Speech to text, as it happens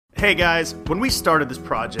Hey guys, when we started this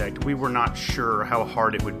project, we were not sure how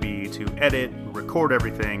hard it would be to edit, record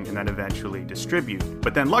everything, and then eventually distribute.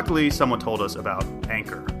 But then luckily, someone told us about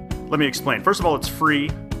Anchor. Let me explain. First of all, it's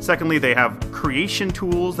free. Secondly, they have creation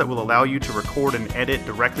tools that will allow you to record and edit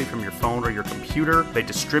directly from your phone or your computer. They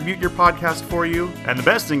distribute your podcast for you. And the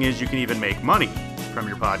best thing is you can even make money from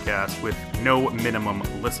your podcast with no minimum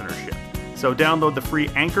listenership. So download the free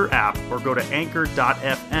Anchor app or go to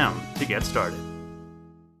anchor.fm to get started.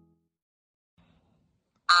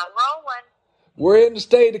 We're in a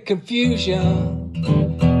state of confusion.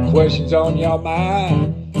 Questions on your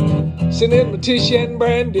mind. Send in with Tish and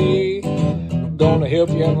Brandy. Gonna help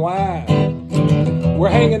you unwind. We're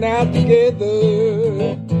hanging out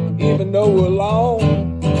together, even though we're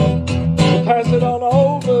alone. So pass it on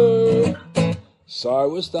over. Sorry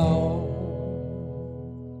we're stoned.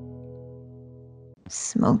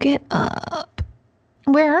 Smoke it up.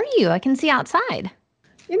 Where are you? I can see outside.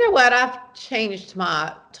 You know what? I've changed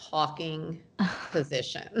my talking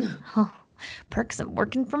position. Oh, perks of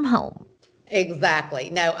working from home. Exactly.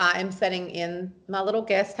 No, I am sitting in my little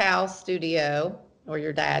guest house studio where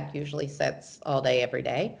your dad usually sits all day, every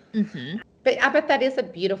day. Mm-hmm. But I bet that is a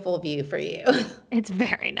beautiful view for you. It's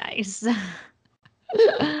very nice.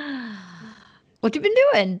 What you been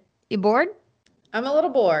doing? You bored? I'm a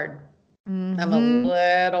little bored. Mm-hmm. I'm a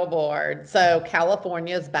little bored. So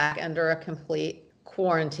California is back under a complete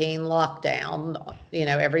quarantine lockdown. You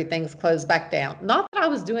know, everything's closed back down. Not that I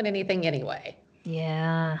was doing anything anyway.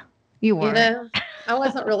 Yeah, you weren't. You know, I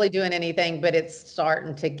wasn't really doing anything, but it's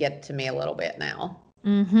starting to get to me a little bit now.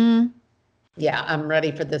 Mm-hmm. Yeah, I'm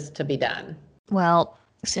ready for this to be done. Well,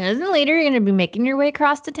 sooner than later, you're going to be making your way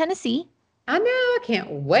across to Tennessee. I know. I can't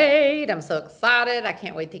wait. I'm so excited. I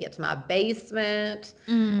can't wait to get to my basement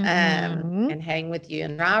and hang with you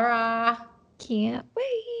and Rara. Can't wait.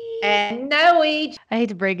 And Noe. I hate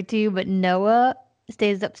to break it to you, but Noah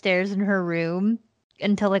stays upstairs in her room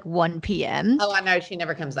until like 1 p.m. Oh, I know. She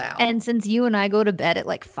never comes out. And since you and I go to bed at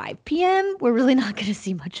like 5 p.m., we're really not going to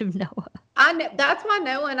see much of Noah. I know. That's why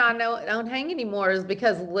Noah and I don't hang anymore, is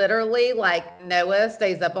because literally like Noah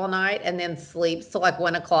stays up all night and then sleeps till like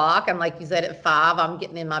 1 o'clock. And like you said, at 5, I'm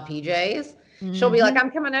getting in my PJs. Mm-hmm. She'll be like,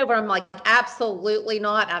 I'm coming over. I'm like, absolutely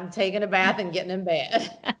not. I'm taking a bath and getting in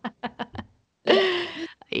bed.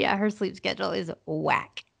 Yeah, her sleep schedule is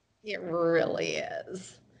whack. It really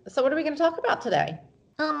is. So what are we going to talk about today?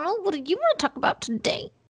 I don't know. What do you want to talk about today?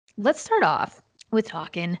 Let's start off with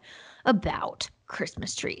talking about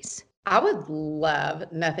Christmas trees. I would love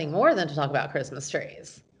nothing more than to talk about Christmas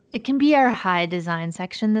trees. It can be our high design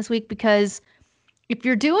section this week because if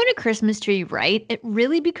you're doing a Christmas tree right, it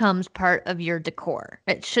really becomes part of your decor.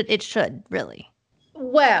 It should really.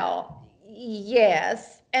 Well,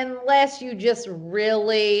 yes. Unless you just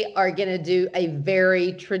really are going to do a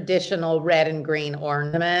very traditional red and green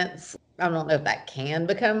ornaments. I don't know if that can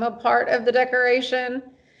become a part of the decoration.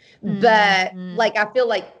 But like, I feel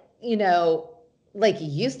like, you know, like you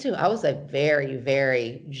used to, I was a very,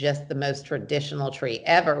 very just the most traditional tree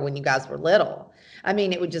ever when you guys were little. I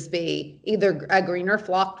mean, it would just be either a green or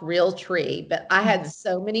flocked real tree. But I had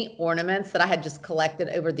so many ornaments that I had just collected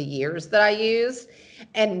over the years that I used.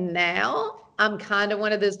 And now I'm kind of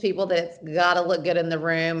one of those people that it's got to look good in the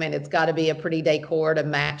room and it's got to be a pretty decor to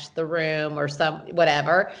match the room or some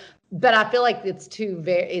whatever. But I feel like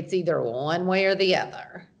it's either one way or the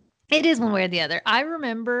other. It is one way or the other. I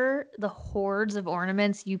remember the hordes of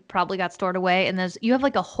ornaments you probably got stored away, and you have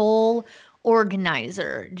like a whole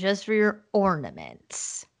organizer just for your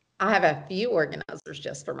ornaments. I have a few organizers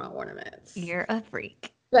just for my ornaments. You're a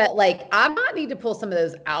freak. But like, I might need to pull some of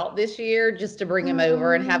those out this year just to bring them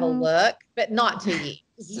over and have a look, but not to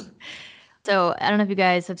use. So I don't know if you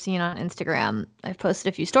guys have seen on Instagram, I've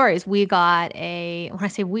posted a few stories. We got when I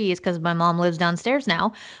say we, it's because my mom lives downstairs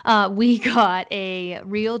now. We got a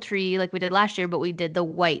real tree like we did last year, but we did the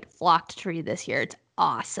white flocked tree this year. It's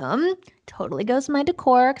awesome. Totally goes to my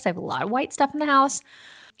decor because I have a lot of white stuff in the house.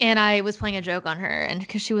 And I was playing a joke on her, and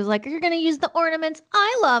because she was like, you're going to use the ornaments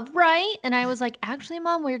I love, right? And I was like, actually,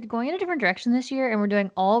 Mom, we're going in a different direction this year, and we're doing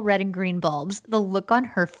all red and green bulbs. The look on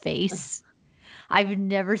her face, I've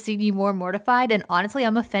never seen you more mortified. And honestly,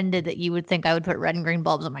 I'm offended that you would think I would put red and green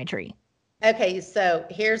bulbs on my tree. Okay, so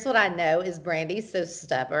here's what I know is Brandy's so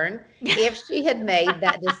stubborn. If she had made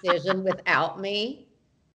that decision without me,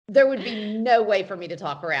 there would be no way for me to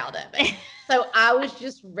talk her out of it. So I was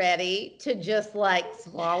just ready to just like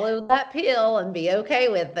swallow that pill and be okay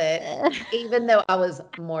with it, even though I was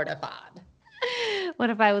mortified. What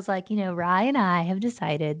if I was like, Rye and I have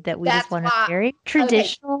decided that we just want a very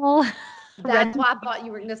traditional. Okay. That's why I thought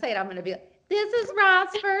you were going to say it. I'm going to be like, this is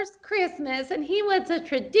Rob's first Christmas, and he wants a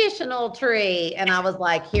traditional tree. And I was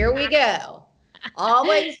like, here we go.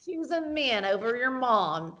 Always choosing men over your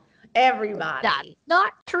mom, everybody. That's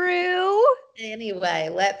not true. Anyway,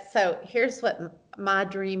 so here's what my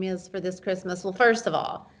dream is for this Christmas. Well, first of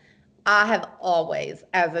all, I have always,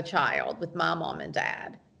 as a child with my mom and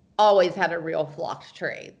dad, always had a real flocked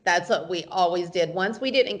tree. That's what we always did. Once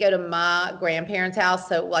we didn't go to my grandparents' house,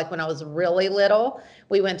 so like when I was really little,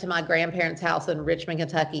 we went to my grandparents' house in Richmond,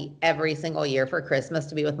 Kentucky every single year for Christmas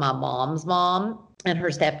to be with my mom's mom and her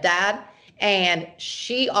stepdad. And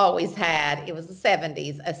she always had, it was the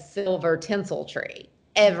 70s, a silver tinsel tree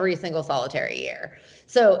every single solitary year.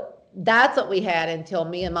 So that's what we had until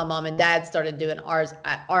me and my mom and dad started doing ours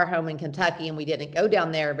at our home in Kentucky, and we didn't go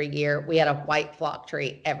down there every year. We had a white flock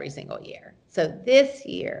tree every single year. So this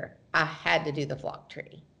year I had to do the flock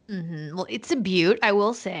tree. Well, it's a beaut, I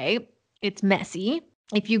will say. It's messy.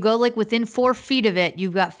 If you go like within 4 feet of it,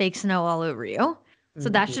 you've got fake snow all over you. So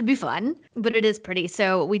that should be fun, but it is pretty.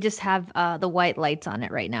 So we just have the white lights on it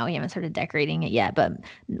right now. We haven't started decorating it yet, but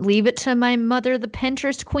leave it to my mother, the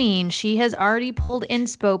Pinterest queen. She has already pulled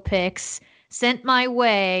inspo pics, sent my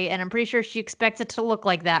way, and I'm pretty sure she expects it to look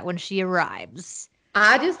like that when she arrives.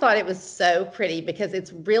 I just thought it was so pretty because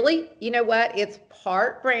it's really, you know what? It's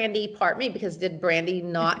part Brandy, part me, because did Brandy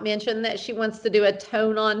not mention that she wants to do a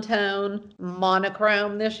tone-on-tone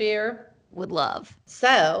monochrome this year? Would love.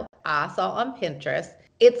 So I saw on Pinterest,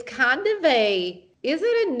 it's kind of is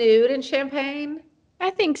it a nude and champagne?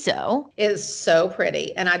 I think so. It's so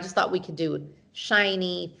pretty. And I just thought we could do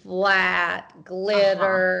shiny, flat,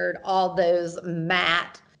 glittered, all those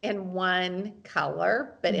matte in one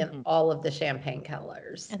color, but in all of the champagne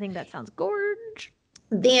colors. I think that sounds gorge.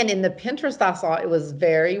 Then in the Pinterest I saw, it was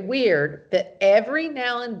very weird that every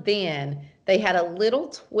now and then they had a little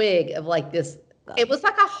twig of like this. It was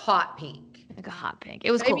like a hot pink. Like a hot pink.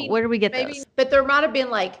 It was cool. Where did we get those? But there might have been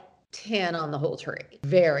like 10 on the whole tree.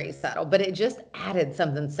 Very subtle, but it just added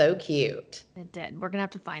something so cute. It did. We're going to have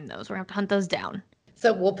to find those. We're going to have to hunt those down.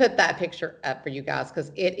 So we'll put that picture up for you guys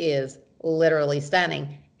because it is literally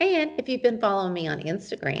stunning. And if you've been following me on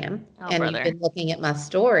Instagram you've been looking at my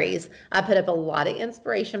stories, I put up a lot of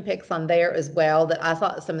inspiration pics on there as well that I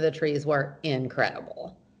thought some of the trees were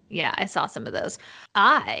incredible. Yeah, I saw some of those.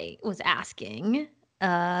 I was asking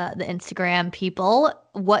the Instagram people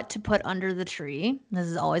what to put under the tree. This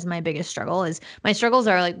is always my biggest struggle. My struggles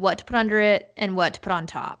are like what to put under it and what to put on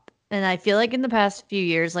top. And I feel like in the past few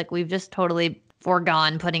years, like we've just totally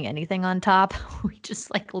foregone putting anything on top. We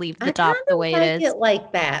just like leave the top the way it is. It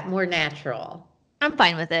like that, more natural. I'm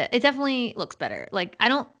fine with it. It definitely looks better. Like I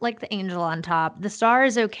don't like the angel on top. The star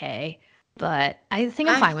is okay, but I think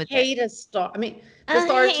I'm fine with it. I hate a star. I mean, the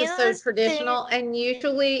star is just so traditional, and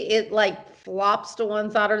usually it like flops to one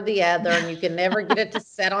side or the other, and you can never get it to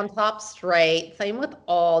set on top straight. Same with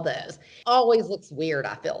all those. Always looks weird,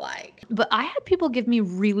 I feel like. But I had people give me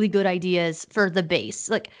really good ideas for the base.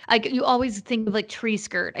 Like you always think of like tree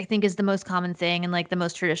skirt, I think is the most common thing and like the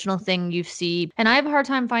most traditional thing you see. And I have a hard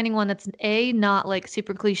time finding one that's A, not like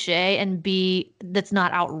super cliche, and B, that's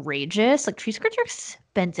not outrageous. Like tree skirts are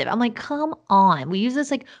expensive. I'm like, come on. We use this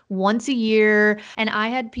like once a year. And I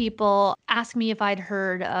had people ask me if I'd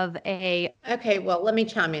heard of a... Okay, well, let me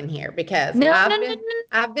chime in here because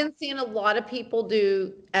I've been seeing a lot of people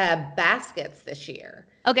do baskets this year.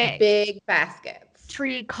 Okay. Big baskets.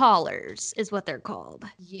 Tree collars is what they're called.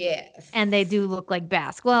 Yes. And they do look like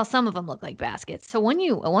baskets. Well, some of them look like baskets. So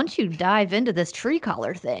once you dive into this tree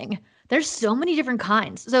collar thing, there's so many different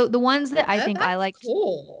kinds. So the ones that I think I like,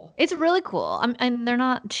 cool. It's really cool. And they're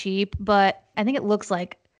not cheap, but I think it looks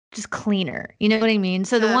like just cleaner. You know what I mean?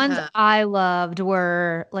 So the ones I loved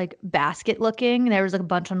were like basket looking. There was like a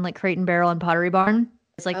bunch on like Crate and Barrel and Pottery Barn.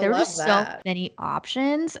 It's like there were just so many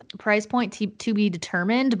options. Price point to be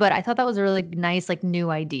determined, but I thought that was a really nice like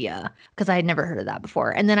new idea because I had never heard of that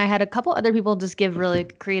before. And then I had a couple other people just give really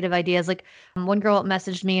creative ideas. Like one girl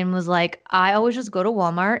messaged me and was like, I always just go to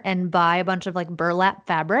Walmart and buy a bunch of like burlap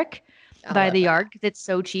fabric by the yard because it's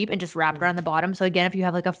so cheap and just wrap it around the bottom. So again, if you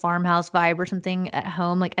have like a farmhouse vibe or something at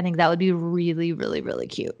home, like I think that would be really, really, really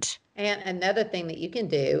cute. And another thing that you can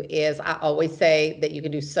do is I always say that you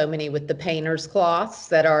can do so many with the painter's cloths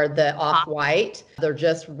that are the off-white. They're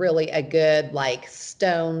just really a good like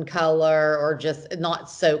stone color or just not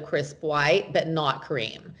so crisp white, but not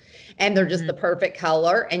cream. And they're just the perfect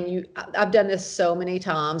color. And I've done this so many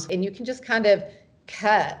times and you can just kind of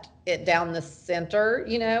cut it down the center,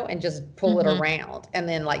 you know, and just pull it around and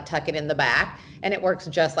then like tuck it in the back. And it works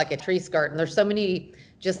just like a tree skirt. And there's so many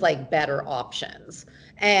just like better options.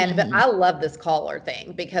 And but I love this collar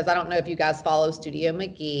thing because I don't know if you guys follow Studio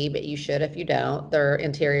McGee, but you should if you don't. Their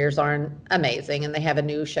interiors are amazing, and they have a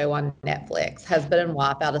new show on Netflix, Husband and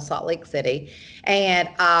Wife, out of Salt Lake City. And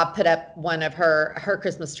I put up one of her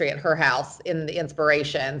Christmas tree at her house in the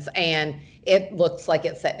inspirations, and it looks like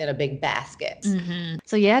it's set in a big basket.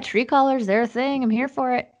 So yeah, tree collars, they're a thing. I'm here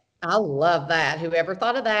for it. I love that. Whoever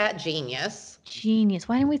thought of that, genius. Genius.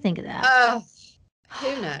 Why didn't we think of that?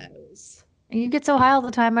 Who knows? You get so high all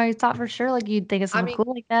the time. I thought for sure like you'd think of something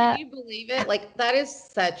cool like that. Can you believe it? Like that is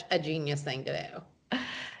such a genius thing to do.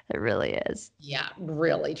 It really is. Yeah,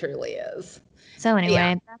 really, truly is. So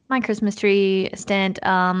anyway, that's my Christmas tree stint.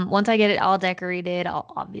 Once I get it all decorated,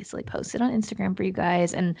 I'll obviously post it on Instagram for you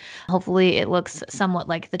guys, and hopefully it looks somewhat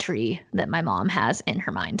like the tree that my mom has in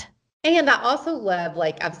her mind. And I also love,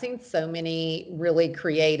 like, I've seen so many really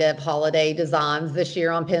creative holiday designs this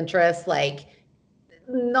year on Pinterest, like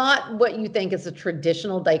not what you think is a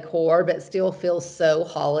traditional decor, but still feels so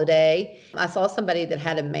holiday. I saw somebody that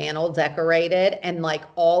had a mantle decorated and like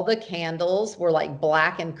all the candles were like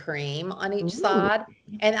black and cream on each side.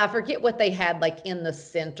 And I forget what they had like in the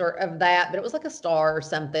center of that, but it was like a star or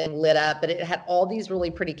something lit up, but it had all these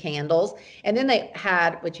really pretty candles. And then they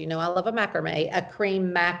had, which, you know, I love a macrame, a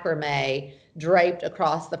cream macrame draped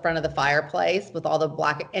across the front of the fireplace with all the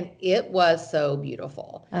black, and it was so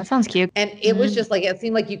beautiful. That sounds cute. And it was just like, it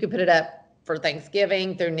seemed like you could put it up for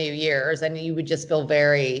Thanksgiving through New Year's and you would just feel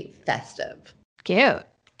very festive. Cute.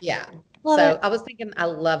 Yeah. Love so it. I was thinking, I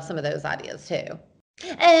love some of those ideas too.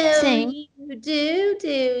 Oh, Same. you do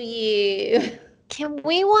you? Can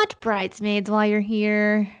we watch Bridesmaids while you're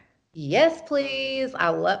here? Yes, please.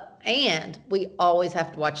 And we always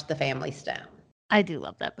have to watch The Family Stone. I do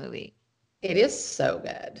love that movie. It is so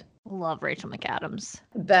good. Love Rachel McAdams.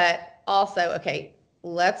 But also, okay,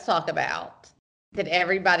 let's talk about, did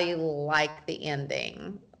everybody like the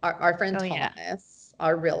ending? Our friend Thomas,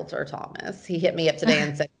 our realtor Thomas, he hit me up today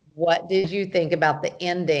and said, what did you think about the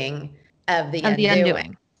ending of The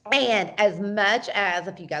Undoing? And as much as,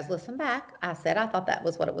 if you guys listen back, I said I thought that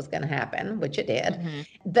was what it was going to happen, which it did.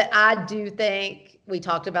 But I do think, we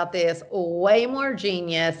talked about this, way more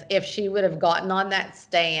genius if she would have gotten on that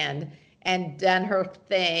stand and done her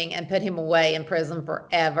thing and put him away in prison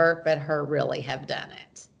forever, but her really have done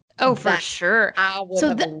it. Oh, for sure. I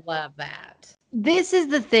would have loved that. This is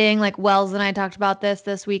the thing, like Wells and I talked about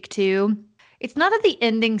this week too. It's not that the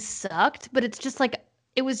ending sucked, but it's just like,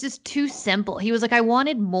 it was just too simple. He was like, I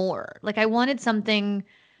wanted more. Like, I wanted something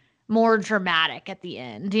more dramatic at the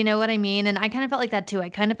end. Do you know what I mean? And I kind of felt like that too. I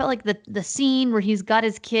kind of felt like the scene where he's got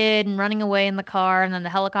his kid and running away in the car and then the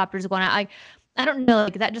helicopter's going out. I don't know,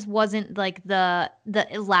 like that just wasn't like the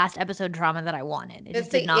last episode drama that I wanted. It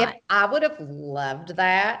just did not. I would have loved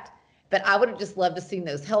that, but I would have just loved to see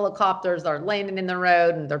those helicopters are landing in the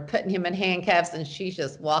road and they're putting him in handcuffs and she's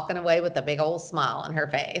just walking away with a big old smile on her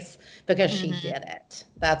face because she did it.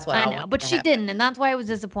 That's what I know, but she didn't, and that's why it was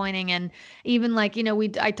disappointing. And even like, you know,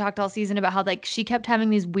 I talked all season about how like she kept having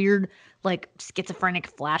these weird like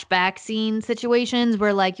schizophrenic flashback scene situations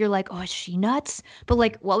where like you're like, oh, is she nuts? But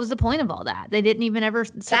like, what was the point of all that? They didn't even ever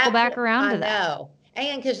circle back around to that. I know.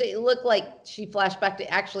 And because it looked like she flashed back to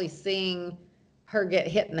actually seeing her get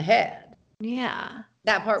hit in the head. Yeah.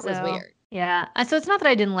 That part was weird. Yeah. So it's not that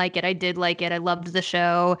I didn't like it. I did like it. I loved the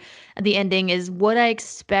show. The ending is what I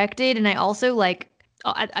expected. And I also like,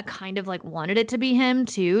 I kind of like wanted it to be him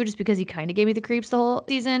too, just because he kind of gave me the creeps the whole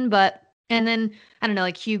season. But, and then, I don't know,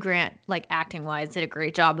 like Hugh Grant, like acting wise, did a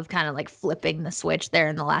great job of kind of like flipping the switch there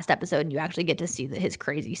in the last episode. And you actually get to see his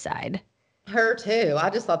crazy side. Her too. I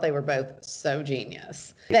just thought they were both so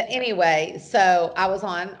genius. But anyway, so I was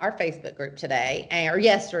on our Facebook group today or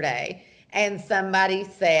yesterday, and somebody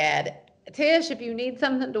said, Tish, if you need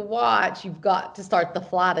something to watch, you've got to start The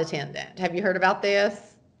Flight Attendant. Have you heard about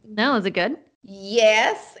this? No, is it good?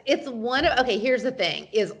 Yes, it's okay, here's the thing,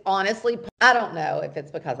 is honestly, I don't know if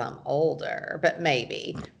it's because I'm older, but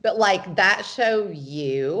maybe. But like that show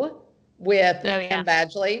with Kim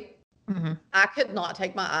Badgley, I could not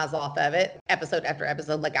take my eyes off of it, episode after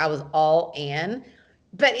episode. Like I was all in.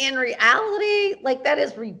 But in reality, like that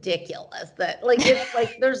is ridiculous. That like it's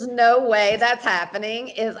like there's no way that's happening.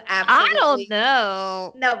 Is absolutely. I don't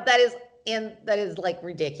know. No, that is like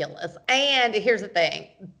ridiculous. And here's the thing,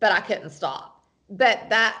 but I couldn't stop. But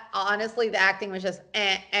that honestly, the acting was just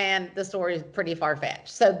and the story is pretty far-fetched.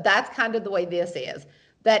 So that's kind of the way this is.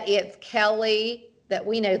 That it's Kelly that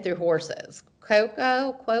we know through horses.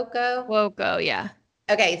 Cuoco, yeah.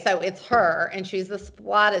 Okay, so it's her, and she's the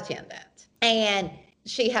flight attendant. And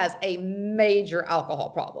she has a major alcohol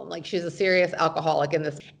problem. Like she's a serious alcoholic in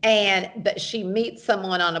this. But she meets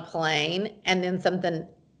someone on a plane and then something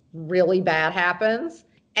really bad happens.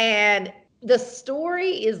 And the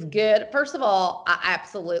story is good. First of all, I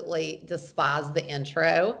absolutely despise the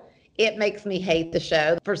intro. It makes me hate the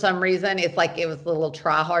show. For some reason, it's like it was a little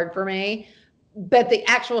try hard for me. But the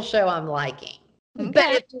actual show I'm liking. Okay.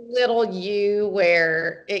 But it's little you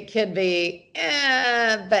where it could be,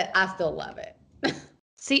 but I still love it.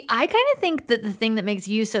 See, I kind of think that the thing that makes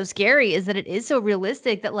you so scary is that it is so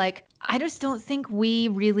realistic that, like, I just don't think we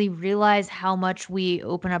really realize how much we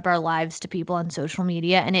open up our lives to people on social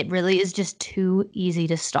media, and it really is just too easy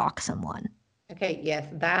to stalk someone. Okay, yes,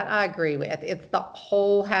 that I agree with. It's the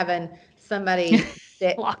whole having somebody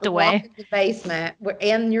that Locked away in the basement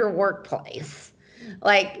in your workplace.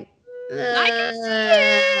 Like, I can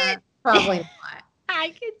see it. Probably not. I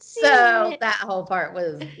could see So it. that whole part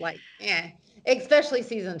was like, especially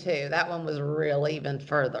season 2. That one was really even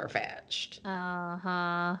further fetched.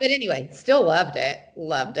 Uh-huh. But anyway, still loved it.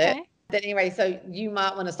 Loved it. Okay. But anyway, so you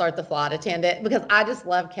might want to start the flight attendant because I just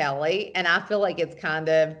love Kelly and I feel like it's kind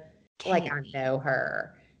of like I know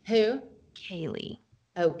her. Who? Kaylee.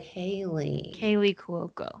 Oh, Kaylee. Kaylee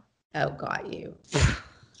Cuoco. Oh, got you.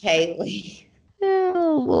 Kaylee.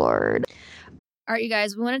 Oh, Lord. All right, you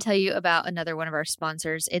guys, we want to tell you about another one of our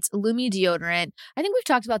sponsors. It's Lumi deodorant. I think we've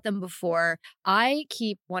talked about them before. I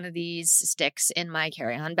keep one of these sticks in my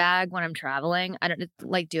carry-on bag when I'm traveling. I don't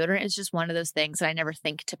like deodorant. It's just one of those things that I never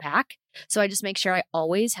think to pack. So I just make sure I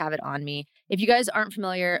always have it on me. If you guys aren't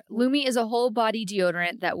familiar, Lumi is a whole body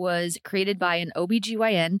deodorant that was created by an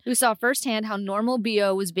OBGYN who saw firsthand how normal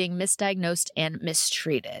BO was being misdiagnosed and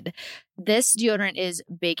mistreated. This deodorant is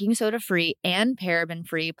baking soda free and paraben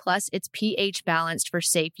free, plus it's pH balanced for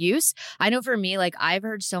safe use. I know for me, like I've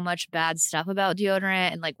heard so much bad stuff about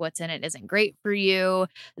deodorant and like what's in it isn't great for you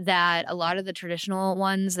that a lot of the traditional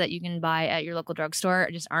ones that you can buy at your local drugstore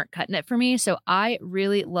just aren't cutting it for me. So I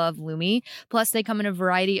really love Lumi. Plus they come in a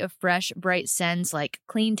variety of fresh, bright scents like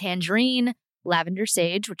clean tangerine, lavender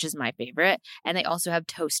sage, which is my favorite, and they also have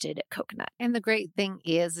toasted coconut. And the great thing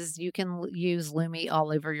is you can use Lumi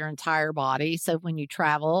all over your entire body. So when you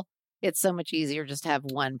travel, it's so much easier just to have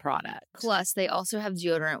one product. Plus, they also have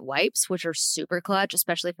deodorant wipes, which are super clutch,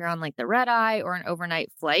 especially if you're on like the red eye or an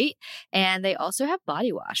overnight flight. And they also have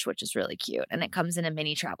body wash, which is really cute. And it comes in a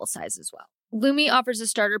mini travel size as well. Lumi offers a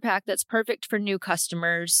starter pack that's perfect for new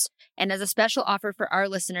customers. And as a special offer for our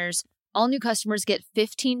listeners, all new customers get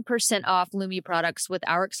 15% off Lumi products with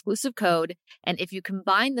our exclusive code. And if you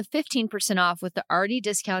combine the 15% off with the already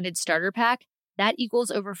discounted starter pack, that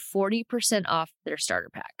equals over 40% off their starter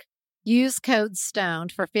pack. Use code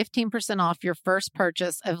STONED for 15% off your first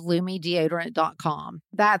purchase of LumiDeodorant.com.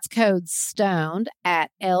 That's code STONED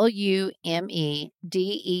at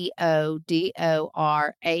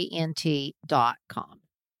LumiDeodorant.com.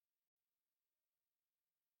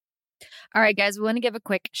 All right, guys, we want to give a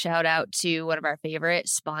quick shout out to one of our favorite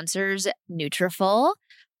sponsors, Nutrafol.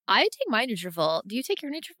 I take my Nutrafol. Do you take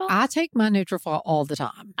your Nutrafol? I take my Nutrafol all the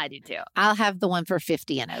time. I do too. I'll have the one for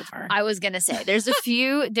 50 and over. I was going to say, there's a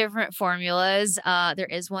few different formulas. There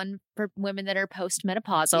is one for women that are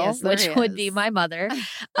postmenopausal, Yes, which would is. be my mother.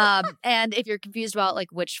 And if you're confused about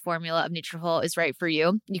like which formula of Nutrafol is right for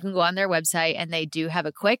you, you can go on their website and they do have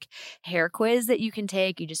a quick hair quiz that you can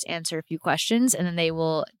take. You just answer a few questions and then they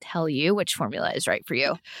will tell you which formula is right for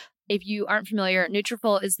you. If you aren't familiar,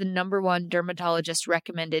 Nutrafol is the #1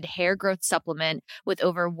 dermatologist-recommended hair growth supplement with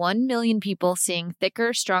over 1 million people seeing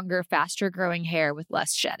thicker, stronger, faster-growing hair with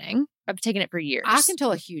less shedding. I've taken it for years. I can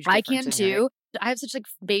tell a huge difference. I can too. I have such like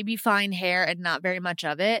baby fine hair and not very much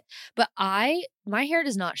of it, but my hair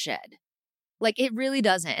does not shed. Like it really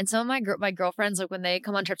doesn't. And some of my girlfriends, like when they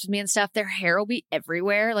come on trips with me and stuff, their hair will be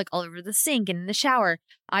everywhere, like all over the sink and in the shower.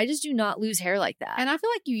 I just do not lose hair like that. And I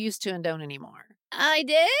feel like you used to and don't anymore. I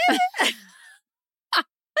did.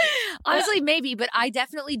 Honestly, maybe, but I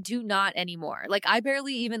definitely do not anymore. Like I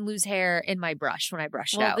barely even lose hair in my brush when I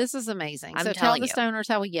brush it out. This is amazing. I'm So tell telling the you. stoners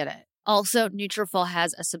how we get it. Also, Nutrafol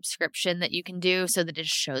has a subscription that you can do so that it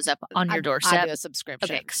shows up on your doorstep. I do a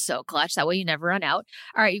subscription. Okay, so clutch. That way you never run out.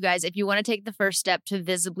 All right, you guys, if you want to take the first step to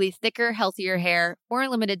visibly thicker, healthier hair for a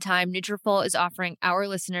limited time, Nutrafol is offering our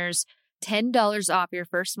listeners $10 off your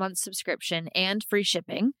first month subscription and free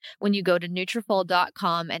shipping when you go to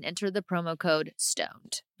Nutrafol.com and enter the promo code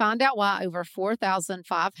STONED. Find out why over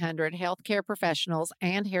 4,500 healthcare professionals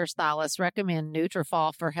and hairstylists recommend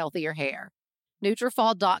Nutrafol for healthier hair.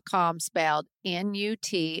 Nutrafol.com spelled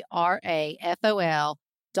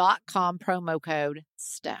Nutrafol.com promo code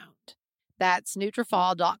STONED. That's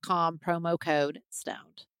Nutrafol.com promo code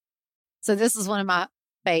STONED. So this is one of my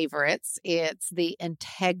favorites. It's the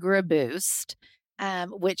Integra Boost,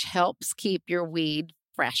 which helps keep your weed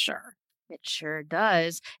fresher. It sure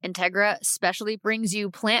does. Integra specially brings you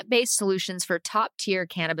plant-based solutions for top-tier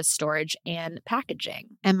cannabis storage and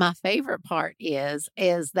packaging. And my favorite part is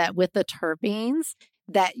that with the terpenes,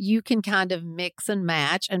 that you can kind of mix and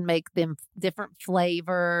match and make them different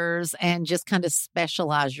flavors and just kind of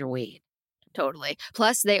specialize your weed. Totally.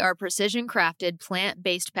 Plus, they are precision-crafted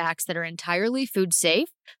plant-based packs that are entirely food-safe,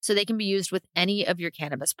 so they can be used with any of your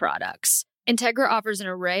cannabis products. Integra offers an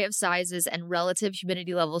array of sizes and relative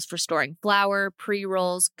humidity levels for storing flour,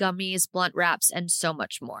 pre-rolls, gummies, blunt wraps, and so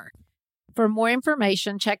much more. For more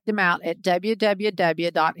information, check them out at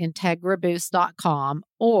www.integraboost.com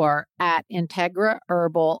or at Integra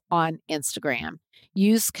Herbal on Instagram.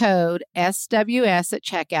 Use code SWS at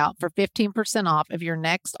checkout for 15% off of your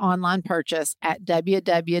next online purchase at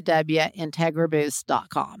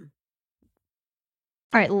www.integraboost.com.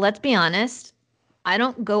 All right, let's be honest. I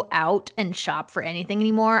don't go out and shop for anything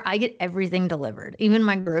anymore. I get everything delivered, even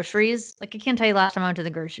my groceries. Like, I can't tell you last time I went to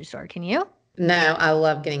the grocery store. Can you? No, I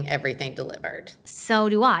love getting everything delivered. So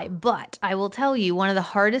do I. But I will tell you, one of the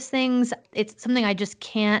hardest things, it's something I just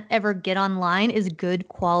can't ever get online, is good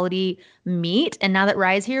quality meat. And now that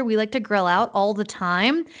Rye's here, we like to grill out all the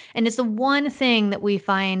time. And it's the one thing that we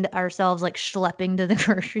find ourselves like schlepping to the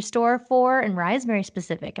grocery store for. And Rye's very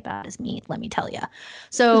specific about his meat, let me tell you.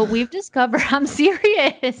 So we've discovered, I'm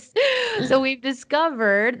serious. So we've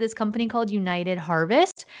discovered this company called United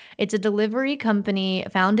Harvest. It's a delivery company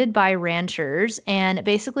founded by ranchers. And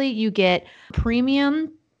basically you get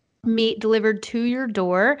premium meat delivered to your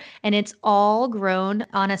door, and it's all grown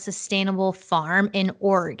on a sustainable farm in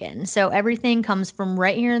Oregon. So everything comes from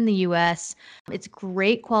right here in the US. It's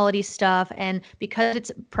great quality stuff, and because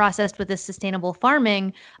it's processed with this sustainable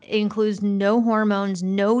farming, it includes no hormones,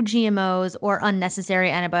 no GMOs, or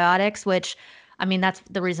unnecessary antibiotics, which, I mean, that's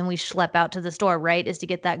the reason we schlep out to the store, right? Is to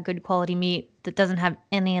get that good quality meat that doesn't have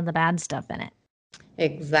any of the bad stuff in it.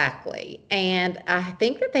 Exactly. And I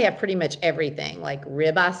think that they have pretty much everything, like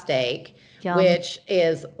ribeye steak, Yum. which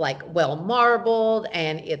is like well marbled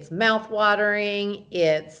and it's mouth-watering.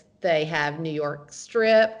 They have New York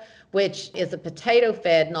strip, which is a potato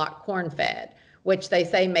fed, not corn fed, which they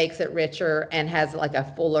say makes it richer and has like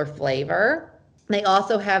a fuller flavor. They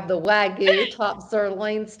also have the Wagyu top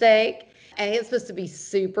sirloin steak, and it's supposed to be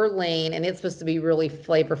super lean, and it's supposed to be really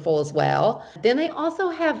flavorful as well. Then they also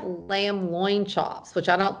have lamb loin chops, which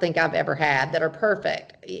I don't think I've ever had, that are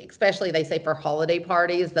perfect. Especially they say for holiday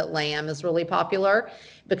parties that lamb is really popular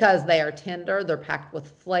because they are tender, they're packed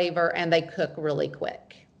with flavor, and they cook really quick.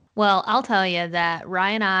 Well, I'll tell you that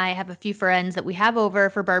Ryan and I have a few friends that we have over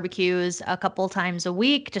for barbecues a couple times a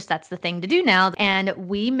week. Just that's the thing to do now. And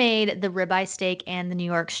we made the ribeye steak and the New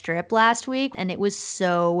York strip last week, and it was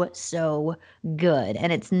so, so good.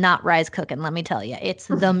 And it's not Rye's cooking, let me tell you. It's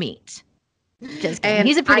the meat. Just kidding. And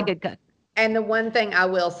He's a pretty good cook. And the one thing I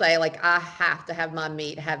will say, like, I have to have my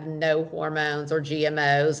meat have no hormones or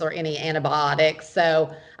GMOs or any antibiotics.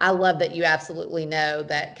 So I love that you absolutely know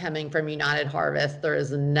that coming from United Harvest, there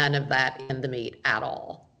is none of that in the meat at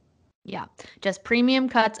all. Yeah, just premium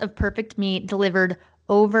cuts of perfect meat delivered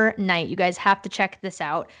overnight. You guys have to check this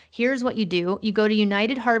out. Here's what you do. You go to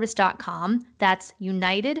unitedharvest.com. That's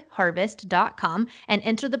unitedharvest.com, and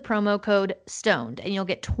enter the promo code STONED, and you'll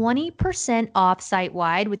get 20% off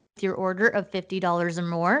site-wide with your order of $50 or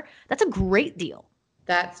more. That's a great deal.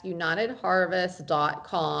 That's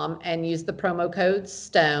unitedharvest.com, and use the promo code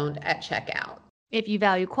STONED at checkout. If you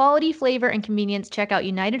value quality, flavor, and convenience, check out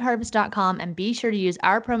unitedharvest.com and be sure to use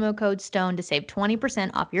our promo code STONE to save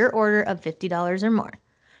 20% off your order of $50 or more.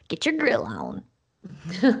 Get your grill on.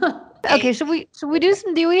 Okay, should we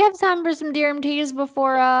do we have time for some DRMTs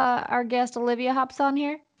before our guest Olivia hops on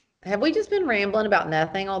here? Have we just been rambling about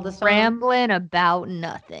nothing all this time? Rambling about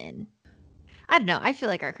nothing. I don't know. I feel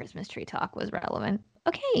like our Christmas tree talk was relevant.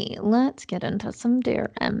 Okay, let's get into some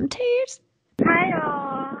DRMTs. Hi,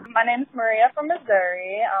 y'all. My name's Maria from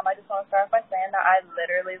Missouri. I just want to start off by saying that I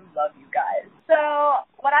literally love you guys. So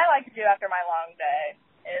what I like to do after my long day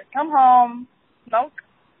is come home, smoke,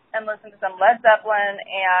 and listen to some Led Zeppelin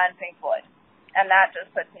and Pink Floyd. And that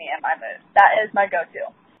just puts me in my mood. That is my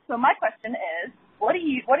go-to. So my question is, what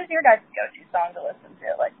is your guys' go-to song to listen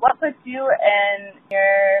to? Like, what puts you in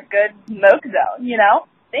your good smoke zone, you know?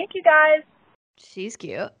 Thank you, guys. She's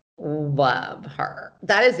cute. Love her.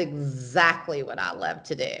 That is exactly what I love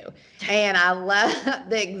to do. And I love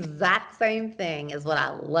the exact same thing as what I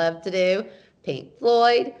love to do. Pink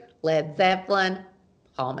Floyd, Led Zeppelin,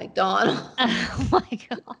 Paul McDonald. Oh my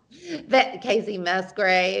God. That Casey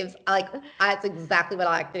Musgraves. That's exactly what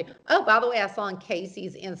I like to do. Oh, by the way, I saw on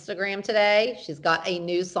Casey's Instagram today, she's got a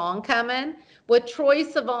new song coming with Troye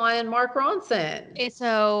Sivan and Mark Ronson.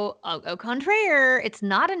 So, au contraire, it's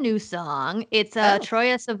not a new song. It's a Oh,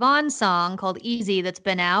 Troye Sivan song called Easy that's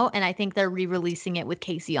been out, and I think they're re-releasing it with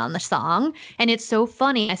Casey on the song. And it's so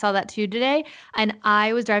funny. I saw that too today, and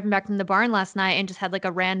I was driving back from the barn last night and just had like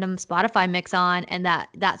a random Spotify mix on, and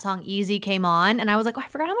that song Easy came on, and I was like, oh, I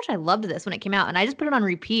forgot how much I loved this when it came out, and I just put it on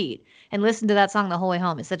repeat and listened to that song the whole way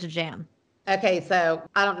home. It's such a jam. okay. So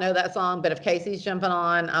I don't know that song, but if Casey's jumping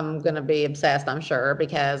on, I'm going to be obsessed, I'm sure,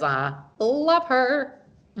 because I love her.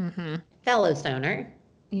 Mm-hmm. Fellow stoner.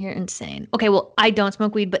 You're insane. Okay, well, I don't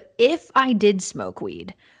smoke weed, but if I did smoke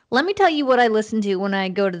weed, let me tell you what I listen to when I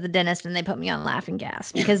go to the dentist and they put me on laughing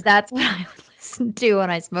gas, because that's what I would listen to when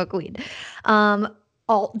I smoke weed.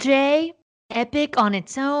 Alt J, epic on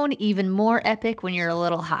its own, even more epic when you're a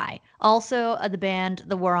little high. Also, the band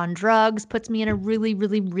The War on Drugs puts me in a really,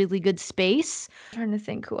 really, really good space. I'm trying to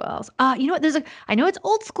think who else. You know what? I know it's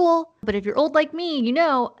old school, but if you're old like me, you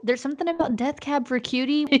know there's something about Death Cab for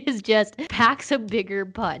Cutie is just packs a bigger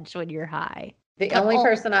punch when you're high. The But only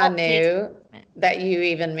person I Alt J's knew that you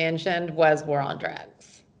even mentioned was War on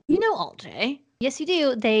Drugs. You know Alt J. Yes, you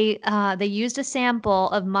do. They used a sample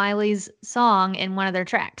of Miley's song in one of their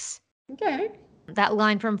tracks. Okay. That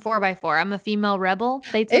line from 4x4, I'm a female rebel.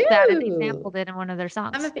 They took that and they Ooh. sampled it in one of their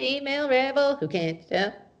songs. I'm a female rebel who can't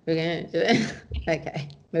jump, who can't do it. Okay,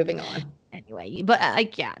 moving on. Anyway,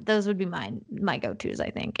 but yeah, those would be my go-tos, I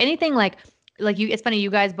think. Anything like you, it's funny, you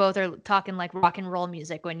guys both are talking like rock and roll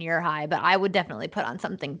music when you're high, but I would definitely put on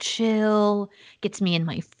something chill, gets me in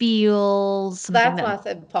my feels. That's why I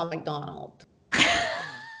said Paul McDonald.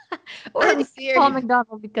 Or I'm Paul serious.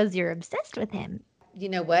 McDonald because you're obsessed with him. You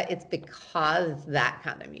know what? It's because that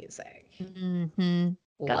kind of music. Mm-hmm.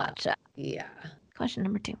 Gotcha. Yeah. Question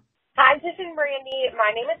number 2. Hi, Tish and Brandy.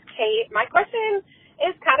 My name is Kate. My question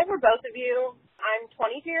is kind of for both of you. I'm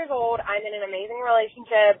 22 years old. I'm in an amazing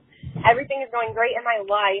relationship. Everything is going great in my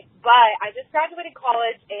life, but I just graduated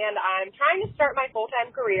college and I'm trying to start my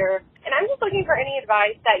full-time career. And I'm just looking for any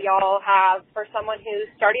advice that y'all have for someone who's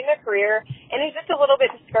starting their career and is just a little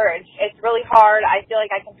bit discouraged. It's really hard. I feel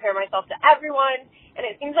like I compare myself to everyone, and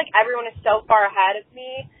it seems like everyone is so far ahead of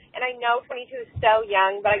me. And I know 22 is so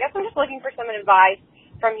young, but I guess I'm just looking for some advice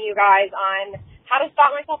from you guys on how to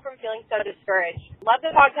stop myself from feeling so discouraged. Love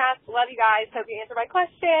the podcast. Love you guys. Hope you answered my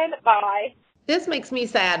question. Bye. This makes me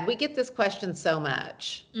sad. We get this question so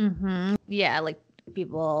much. Mm-hmm. Yeah, like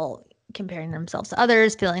people comparing themselves to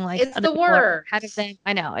others, feeling like It's other the people are worst. ahead of them.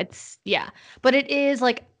 I know, yeah. But it is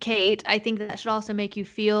like, Kate, I think that should also make you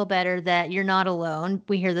feel better that you're not alone.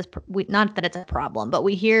 We hear this, not that it's a problem, but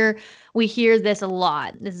we hear this a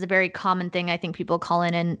lot. This is a very common thing I think people call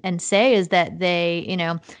in and say is that they,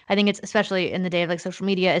 I think it's especially in the day of like social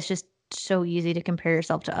media, it's just so easy to compare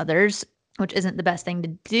yourself to others, which isn't the best thing to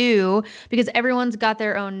do because everyone's got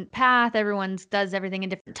their own path. Everyone does everything in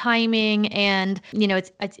different timing. And,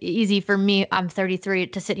 it's easy for me. I'm 33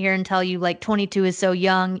 to sit here and tell you like 22 is so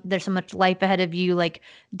young. There's so much life ahead of you. Like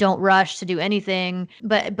don't rush to do anything.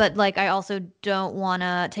 But like, I also don't want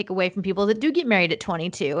to take away from people that do get married at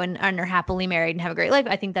 22 and are happily married and have a great life.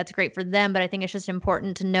 I think that's great for them. But I think it's just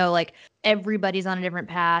important to know like everybody's on a different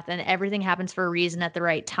path and everything happens for a reason at the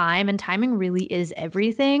right time. And timing really is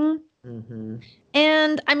everything. Mm-hmm.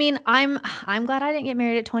 And I mean, I'm glad I didn't get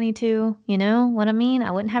married at 22. You know what I mean? I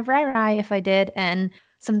wouldn't have rye if I did. And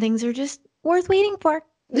some things are just worth waiting for.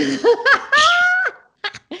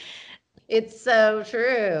 It's so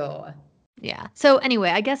true. Yeah. So anyway,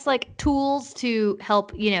 I guess like tools to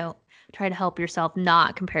help, try to help yourself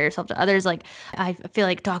not compare yourself to others. Like I feel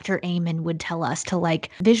like Dr. Amen would tell us to like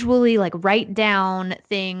visually like write down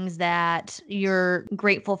things that you're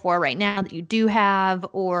grateful for right now that you do have,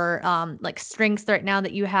 or like strengths right now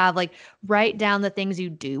that you have. Like write down the things you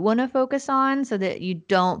do want to focus on so that you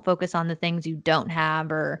don't focus on the things you don't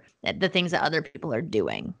have or the things that other people are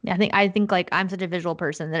doing. I think like I'm such a visual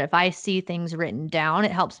person that if I see things written down,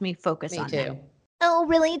 it helps me focus on Me too. them. Oh,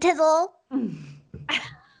 really, Tizzle?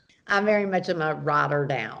 I very much am a writer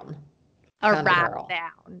down. A kind of write girl.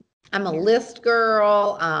 down. I'm a list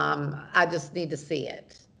girl. I just need to see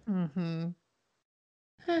it. Mm-hmm.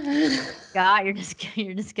 God,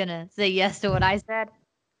 you're just gonna say yes to what I said?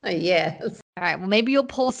 Yes. All right. Well, maybe you'll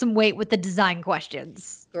pull some weight with the design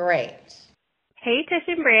questions. Great. Hey, Tish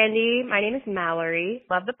and Brandy. My name is Mallory.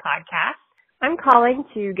 Love the podcast. I'm calling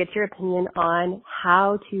to get your opinion on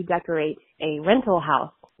how to decorate a rental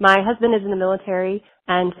house. My husband is in the military,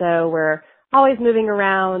 and so we're always moving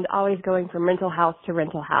around, always going from rental house to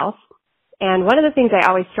rental house. And one of the things I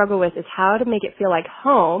always struggle with is how to make it feel like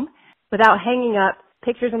home without hanging up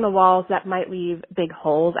pictures on the walls that might leave big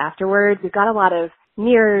holes afterwards. We've got a lot of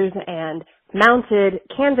mirrors and mounted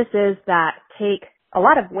canvases that take a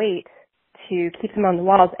lot of weight to keep them on the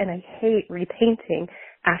walls, and I hate repainting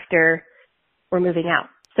after we're moving out.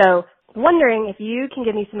 So wondering if you can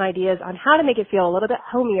give me some ideas on how to make it feel a little bit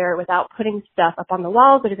homier without putting stuff up on the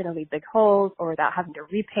walls that are going to leave big holes, or without having to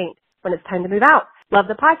repaint when it's time to move out. Love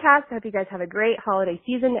the podcast. I hope you guys have a great holiday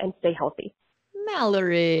season and stay healthy.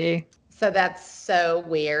 Mallory. So that's so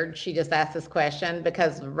weird. She just asked this question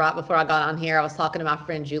because right before I got on here, I was talking to my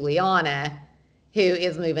friend Juliana, who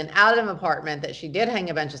is moving out of an apartment that she did hang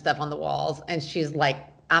a bunch of stuff on the walls. And she's like,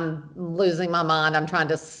 I'm losing my mind. I'm trying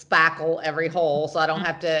to spackle every hole so I don't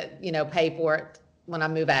have to, pay for it when I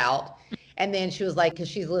move out. And then she was like, because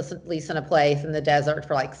she's leasing a place in the desert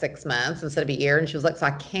for like 6 months instead of a year. And she was like, so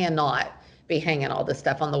I cannot be hanging all this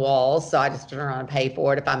stuff on the walls. So I just turn around and pay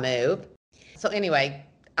for it if I move. So anyway,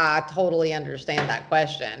 I totally understand that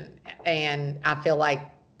question. And I feel like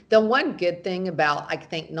the one good thing about, I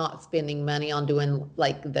think, not spending money on doing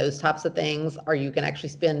like those types of things, or you can actually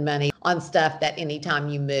spend money on stuff that anytime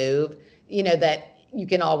you move, that you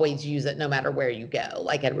can always use it no matter where you go,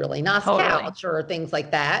 like a really nice couch or things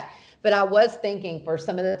like that. But I was thinking for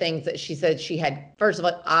some of the things that she said she had, first of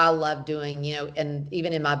all, I love doing, and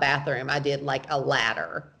even in my bathroom, I did like a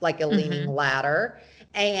ladder, like a leaning ladder.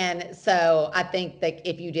 And so I think that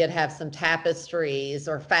if you did have some tapestries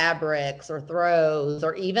or fabrics or throws,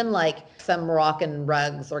 or even like some Moroccan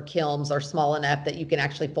rugs or kilns are small enough that you can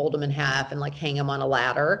actually fold them in half and like hang them on a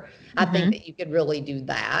ladder, I think that you could really do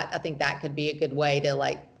that. I think that could be a good way to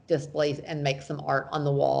like display and make some art on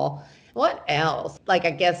the wall. What else? Like,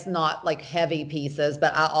 I guess not like heavy pieces,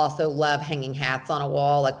 but I also love hanging hats on a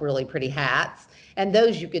wall, like really pretty hats. And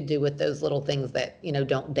those you could do with those little things that,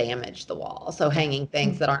 don't damage the wall. So hanging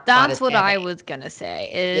things that aren't quite as That's what heavy. I was going to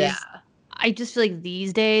say is I just feel like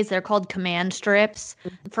these days they're called command strips,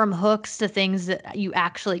 from hooks to things that you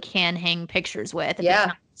actually can hang pictures with. If it's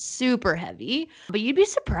not super heavy, but you'd be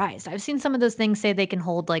surprised. I've seen some of those things say they can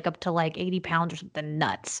hold like up to like 80 pounds or something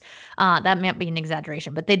nuts. That might be an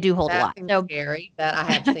exaggeration, but they do hold a lot. That's scary that I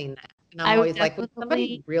have seen that. And I'm always like, would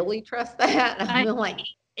somebody really trust that? I'm like,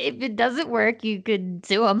 if it doesn't work, you could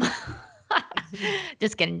sue them.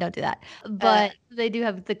 Just kidding. Don't do that. But they do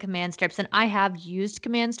have the command strips, and I have used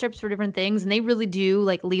command strips for different things, and they really do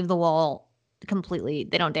like leave the wall completely.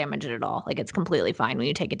 They don't damage it at all. Like, it's completely fine when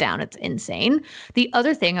you take it down. It's insane. The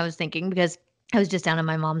other thing I was thinking, because I was just down in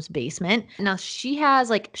my mom's basement. Now she has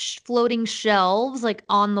like floating shelves like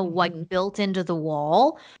on the like built into the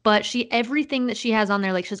wall, but everything that she has on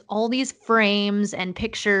there, like she has all these frames and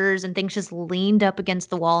pictures and things just leaned up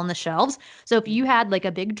against the wall on the shelves. So if you had like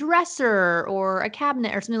a big dresser or a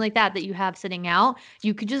cabinet or something like that you have sitting out,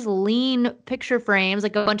 you could just lean picture frames,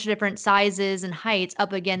 like a bunch of different sizes and heights,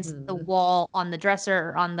 up against the wall on the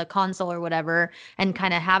dresser or on the console or whatever, and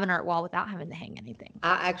kind of have an art wall without having to hang anything.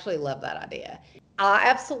 I actually love that idea. I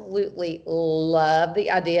absolutely love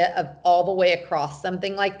the idea of all the way across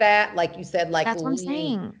something like that. Like you said, like that's what I'm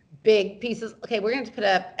saying. Big pieces. Okay, we're going to put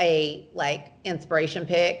up a like inspiration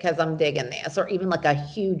pic because I'm digging this, or even like a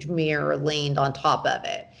huge mirror leaned on top of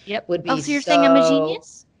it. Yep. Would be so you're saying I'm a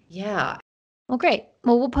genius? Yeah. Well, great.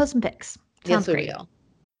 Well, we'll post some pics. Sounds great. Will.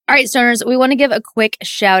 All right, stoners, we want to give a quick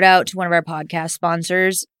shout out to one of our podcast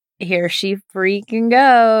sponsors. Here she freaking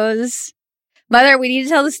goes. Mother, we need to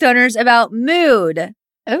tell the stoners about Mood.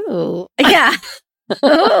 Oh, yeah.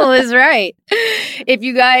 Oh, is right. If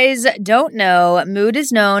you guys don't know, Mood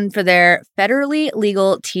is known for their federally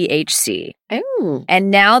legal THC. Oh. And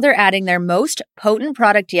now they're adding their most potent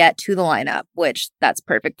product yet to the lineup, which that's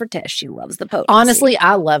perfect for Tish. She loves the potency. Honestly,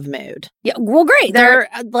 I love Mood. Yeah, well, great. They're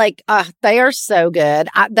like, they are so good.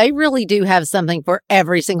 They really do have something for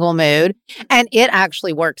every single mood. And it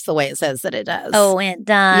actually works the way it says that it does. Oh, it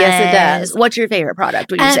does. Yes, it does. What's your favorite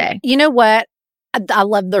product, would you say? You know what? I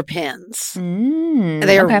love their pens.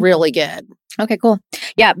 They're really good. Okay, cool.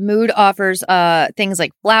 Yeah, Mood offers things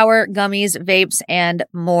like flour, gummies, vapes, and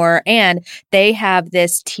more. And they have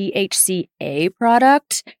this THCA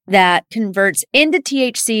product that converts into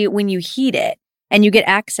THC when you heat it, and you get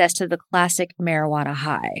access to the classic marijuana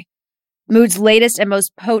high. Mood's latest and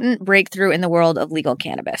most potent breakthrough in the world of legal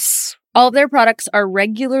cannabis. All of their products are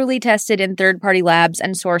regularly tested in third-party labs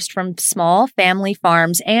and sourced from small family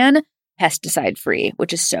farms and pesticide free,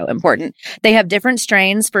 which is so important. They have different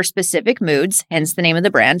strains for specific moods, hence the name of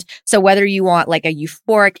the brand. So whether you want like a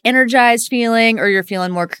euphoric, energized feeling or you're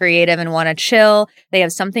feeling more creative and want to chill, they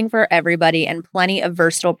have something for everybody and plenty of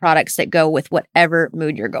versatile products that go with whatever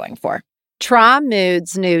mood you're going for. Try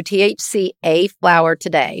Mood's new THCA flower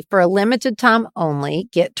today. For a limited time only,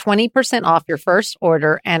 get 20% off your first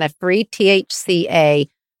order and a free THCA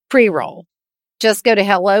pre-roll. Just go to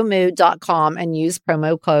hellomood.com and use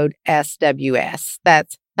promo code SWS.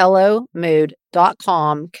 That's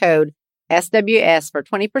hellomood.com, code SWS for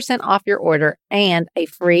 20% off your order and a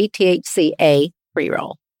free THCA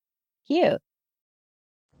pre-roll. Cute.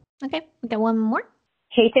 Okay, we got one more.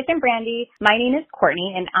 Hey, Tish and Brandy. My name is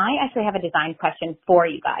Courtney, and I actually have a design question for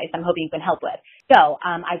you guys I'm hoping you can help with. So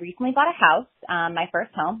I recently bought a house, my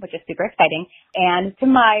first home, which is super exciting. And to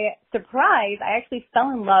my surprise, I actually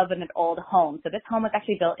fell in love with an old home. So this home was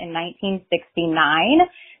actually built in 1969,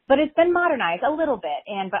 but it's been modernized a little bit.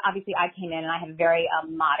 But obviously I came in and I have a very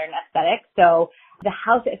modern aesthetic. So the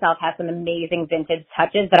house itself has some amazing vintage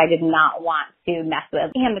touches that I did not want to mess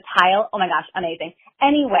with. And the tile, oh my gosh, amazing.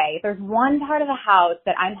 Anyway, there's one part of the house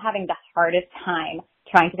that I'm having the hardest time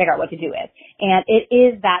trying to figure out what to do with. And it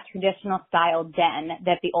is that traditional style den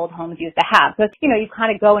that the old homes used to have. So, you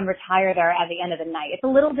kind of go and retire there at the end of the night. It's a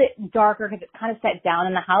little bit darker because it's kind of set down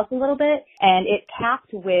in the house a little bit. And it's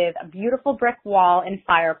capped with a beautiful brick wall and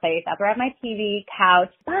fireplace. That's where I have my TV,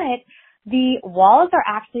 couch. But the walls are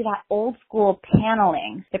actually that old school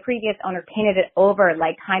paneling. The previous owner painted it over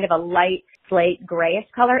like kind of a light slate grayish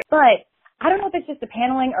color. But I don't know if it's just the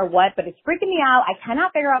paneling or what, but it's freaking me out. I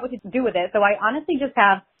cannot figure out what to do with it. So I honestly just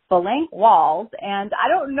have blank walls, and I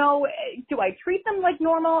don't know, do I treat them like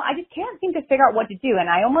normal? I just can't seem to figure out what to do. And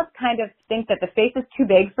I almost kind of think that the space is too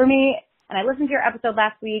big for me. And I listened to your episode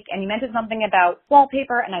last week, and you mentioned something about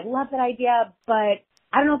wallpaper, and I love that idea, but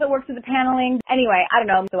I don't know if it works with the paneling. Anyway, I don't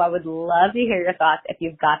know. So I would love to hear your thoughts if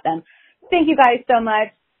you've got them. Thank you guys so much.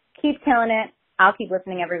 Keep killing it. I'll keep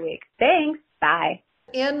listening every week. Thanks. Bye.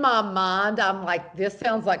 In my mind, I'm like, this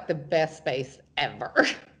sounds like the best space ever.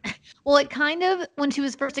 Well, it kind of, when she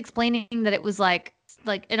was first explaining that it was like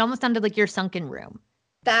it almost sounded like your sunken room.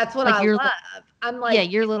 That's what I love. I'm like, yeah,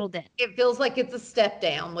 your little den. It feels like it's a step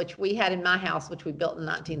down, which we had in my house, which we built in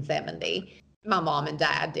 1970. My mom and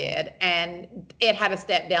dad did. And it had a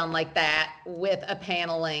step down like that with a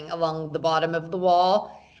paneling along the bottom of the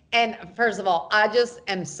wall. And first of all, I just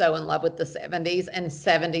am so in love with the 70s and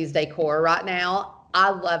 70s decor right now. I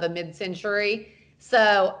love a mid-century.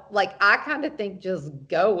 So I kind of think just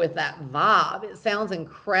go with that vibe. It sounds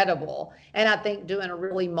incredible. And I think doing a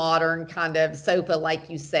really modern kind of sofa, like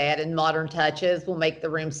you said, and modern touches will make the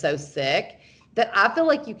room so sick that I feel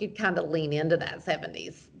like you could kind of lean into that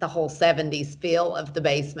 70s, the whole 70s feel of the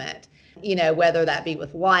basement, whether that be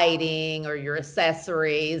with lighting or your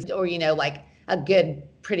accessories or, like a good,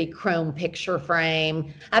 pretty chrome picture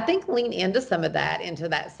frame. I think lean into some of that, into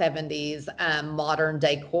that 70s modern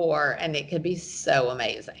decor, and it could be so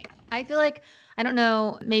amazing. I feel like, I don't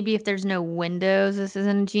know, maybe if there's no windows, this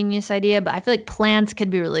isn't a genius idea, but I feel like plants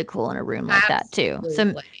could be really cool in a room like that too.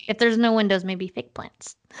 So if there's no windows, maybe fake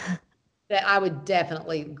plants. That I would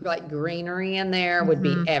definitely like greenery in there would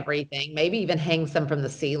be everything. Maybe even hang some from the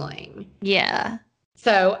ceiling. Yeah.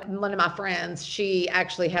 So one of my friends, she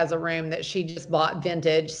actually has a room that she just bought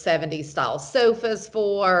vintage 70s style sofas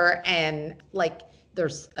for, and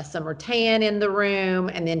there's a summer tan in the room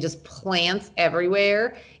and then just plants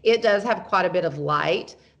everywhere. It does have quite a bit of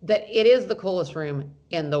light, that it is the coolest room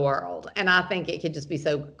in the world. And I think it could just be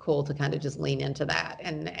so cool to kind of just lean into that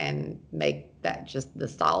and make that just the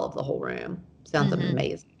style of the whole room. Sounds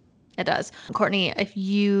amazing. It does. Courtney, if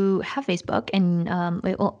you have Facebook and,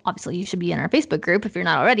 well, obviously you should be in our Facebook group if you're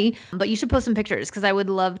not already, but you should post some pictures because I would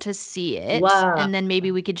love to see it. Wow. And then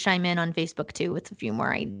maybe we could chime in on Facebook too with a few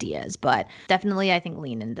more ideas. But definitely, I think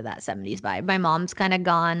lean into that 70s vibe. My mom's kind of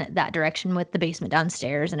gone that direction with the basement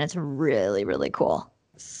downstairs, and it's really, really cool.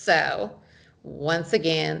 So once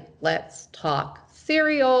again, let's talk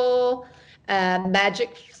cereal.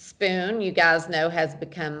 Magic Spoon, you guys know, has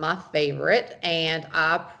become my favorite, and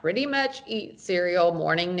I pretty much eat cereal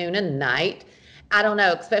morning, noon, and night. I don't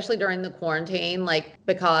know, especially during the quarantine,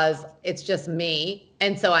 because it's just me.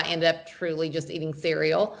 And so I end up truly just eating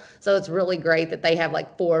cereal. So it's really great that they have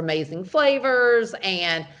 4 amazing flavors,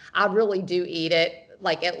 and I really do eat it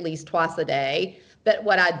at least twice a day. But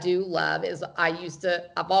what I do love is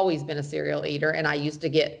I've always been a cereal eater, and I used to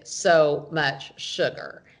get so much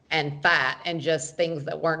sugar and fat and just things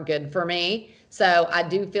that weren't good for me. So I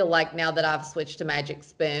do feel like now that I've switched to Magic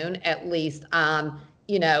Spoon, at least I'm,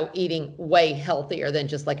 eating way healthier than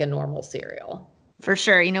just a normal cereal. For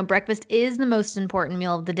sure. You know, breakfast is the most important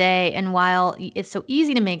meal of the day. And while it's so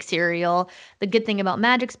easy to make cereal, the good thing about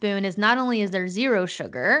Magic Spoon is not only is there 0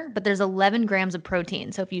 sugar, but there's 11 grams of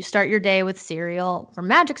protein. So if you start your day with cereal from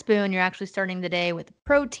Magic Spoon, you're actually starting the day with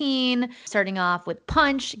protein, starting off with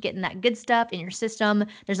punch, getting that good stuff in your system.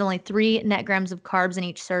 There's only 3 net grams of carbs in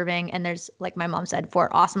each serving. And there's, like my mom said,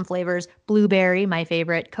 4 awesome flavors: blueberry, my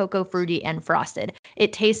favorite, cocoa, fruity, and frosted.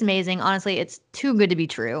 It tastes amazing. Honestly, it's too good to be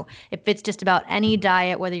true. It fits just about any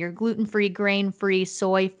diet, whether you're gluten-free, grain-free,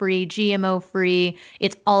 soy-free, GMO-free.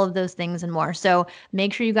 It's all of those things and more. So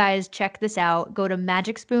make sure you guys check this out. Go to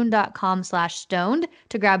magicspoon.com/stoned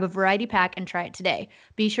to grab a variety pack and try it today.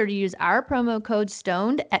 Be sure to use our promo code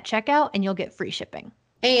STONED at checkout and you'll get free shipping.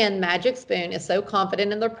 And Magic Spoon is so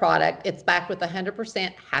confident in their product, it's backed with a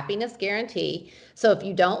 100% happiness guarantee. So if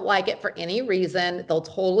you don't like it for any reason, they'll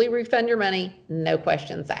totally refund your money, no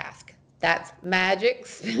questions asked. That's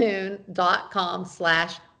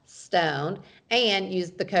magicspoon.com/stoned and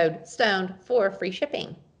use the code STONED for free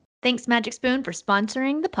shipping. Thanks, Magic Spoon, for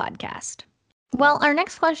sponsoring the podcast. Well, our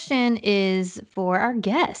next question is for our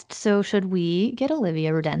guest. So should we get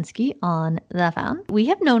Olivia Rudensky on the phone? We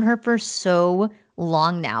have known her for so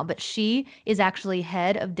long now, but she is actually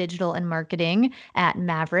head of digital and marketing at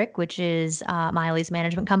Maverick, which is Miley's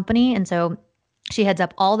management company. And so she heads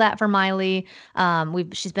up all that for Miley.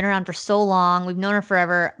 She's been around for so long. We've known her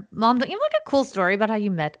forever. Mom, don't you have like a cool story about how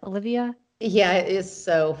you met Olivia? Yeah, it is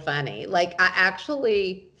so funny. Like, I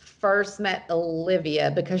actually first met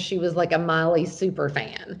Olivia because she was like a Miley super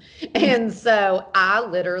fan. And so I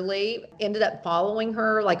literally ended up following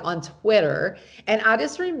her like on Twitter. And I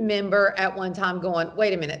just remember at one time going,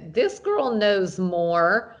 wait a minute, this girl knows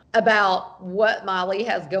more about what Miley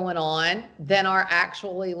has going on than our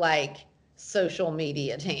actually like social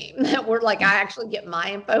media team that we're like, I actually get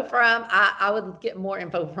my info from. I would get more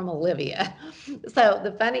info from Olivia. So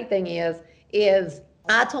the funny thing is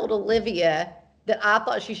I told Olivia that I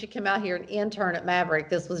thought she should come out here and intern at Maverick.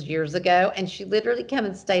 This was years ago. And she literally came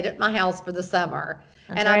and stayed at my house for the summer.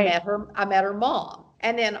 That's right. I met her mom.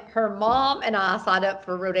 And then her mom and I signed up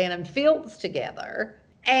for Rodan and Fields together.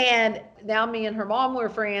 And now me and her mom were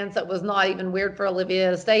friends. So it was not even weird for Olivia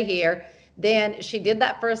to stay here. Then she did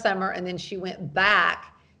that for a summer, and then she went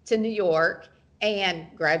back to New York and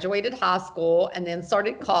graduated high school and then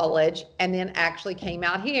started college and then actually came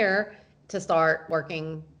out here to start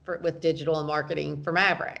working with digital and marketing for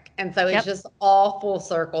Maverick. And so it's just all full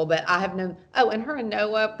circle. But I have known, and her and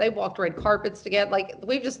Noah, they walked red carpets together. Like,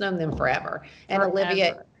 we've just known them forever. And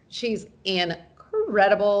Olivia, she's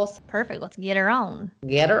incredible. Perfect. Let's get her on.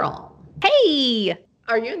 Get her on. Hey!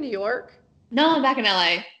 Are you in New York? No, I'm back in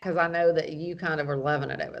LA. Because I know that you kind of are loving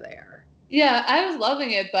it over there. Yeah, I was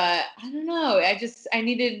loving it, but I don't know. I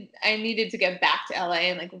needed to get back to LA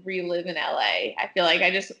and like relive in LA. I feel like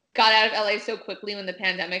I just got out of LA so quickly when the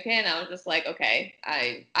pandemic hit. And I was just like, okay,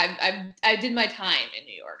 I did my time in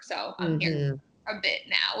New York, so I'm here a bit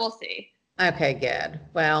now. We'll see. Okay, good.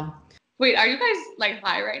 Well, wait, are you guys like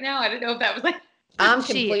high right now? I didn't know if that was like. I'm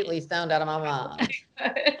completely stoned out of my mind.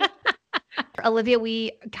 Olivia,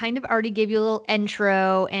 we kind of already gave you a little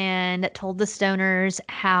intro and told the stoners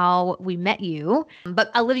how we met you.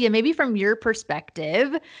 But Olivia, maybe from your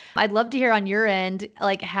perspective, I'd love to hear on your end,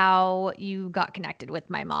 like how you got connected with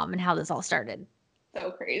my mom and how this all started.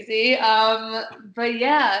 So crazy. But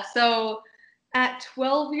yeah, so at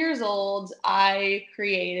 12 years old, I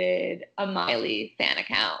created a Miley fan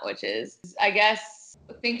account, which is, I guess,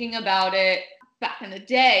 thinking about it, back in the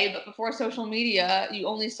day, but before social media, you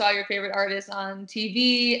only saw your favorite artists on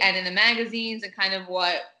TV and in the magazines and kind of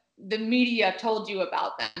what the media told you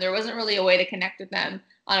about them. There wasn't really a way to connect with them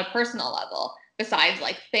on a personal level besides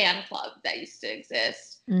like fan clubs that used to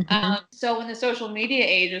exist. So when the social media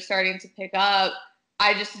age was starting to pick up,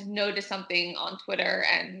 I just noticed something on Twitter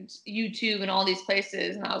and YouTube and all these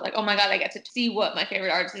places. And I was like, oh my God, I get to see what my favorite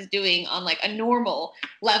artist is doing on like a normal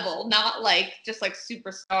level, not like just like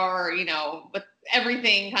superstar, you know, with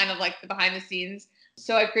everything kind of like behind the scenes.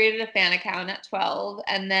 So I created a fan account at 12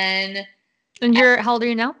 and then. And how old are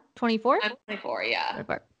you now? 24? I'm 24, yeah.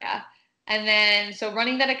 24. Yeah. And then, so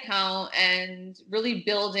running that account and really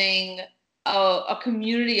building a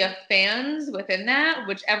community of fans within that,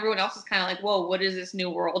 which everyone else is kind of like, whoa, what is this new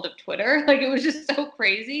world of Twitter? Like, it was just so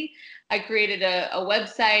crazy. I created a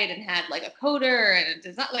website and had like a coder and a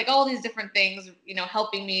design, like all these different things, you know,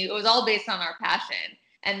 helping me. It was all based on our passion.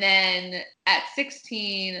 And then at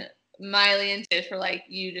 16, Miley and Tish were like,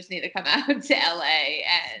 you just need to come out to LA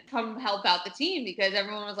and come help out the team, because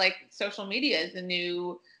everyone was like, social media is the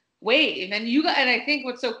new wave. And I think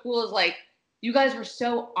what's so cool is like, you guys were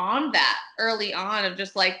so on that early on of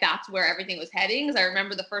just like, that's where everything was heading. Because I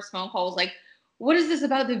remember the first phone call was like, what is this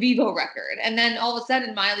about the Vivo record? And then all of a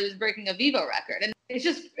sudden Miley was breaking a Vivo record. And it's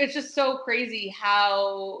just so crazy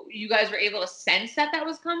how you guys were able to sense that that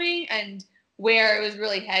was coming and where it was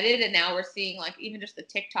really headed. And now we're seeing like even just the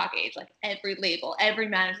TikTok age, like every label, every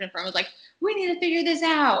management firm was like, we need to figure this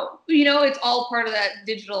out. You know, it's all part of that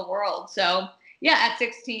digital world. So yeah, at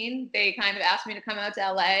 16, they kind of asked me to come out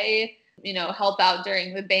to LA, you know, help out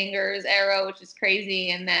during the Bangers era, which is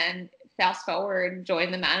crazy. And then fast forward,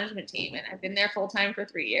 join the management team. And I've been there full time for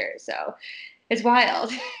 3 years. So it's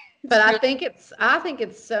wild. But I think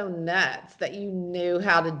it's so nuts that you knew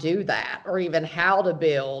how to do that or even how to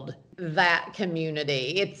build that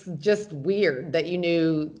community. It's just weird that you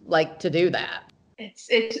knew like to do that.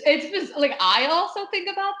 It's like, I also think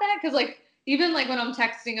about that because like even like when I'm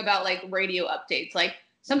texting about like radio updates, like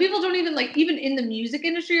some people don't even like, even in the music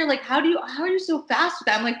industry, are like, how are you so fast with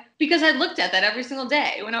that? I'm like, because I looked at that every single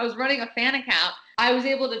day. When I was running a fan account, I was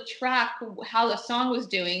able to track how the song was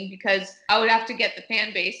doing because I would have to get the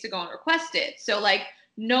fan base to go and request it. So like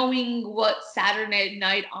knowing what Saturday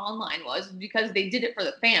Night Online was because they did it for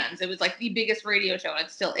the fans. It was like the biggest radio show, and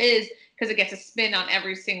it still is because it gets a spin on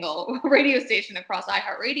every single radio station across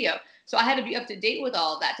iHeartRadio. So I had to be up to date with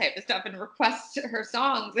all of that type of stuff and request her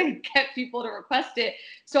songs and get people to request it.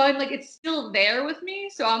 So I'm like, it's still there with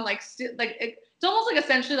me. So I'm like, still like, it's almost like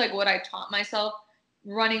essentially like what I taught myself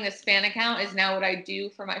running this fan account is now what I do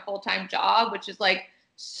for my full-time job, which is like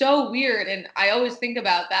so weird. And I always think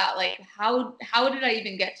about that, like how did I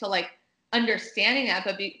even get to like understanding that?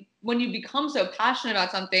 But when you become so passionate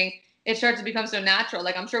about something, it starts to become so natural.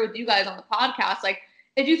 Like I'm sure with you guys on the podcast, like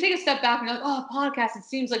if you take a step back and you're like, oh, podcast, it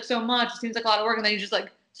seems like so much, it seems like a lot of work, and then you just like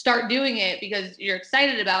start doing it because you're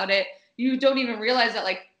excited about it, you don't even realize that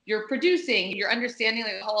like you're producing, you're understanding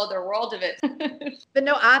like a whole other world of it. But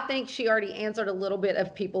no, I think she already answered a little bit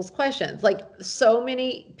of people's questions. Like so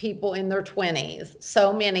many people in their 20s,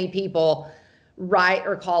 so many people write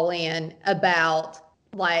or call in about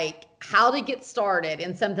like how to get started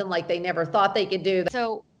in something like they never thought they could do.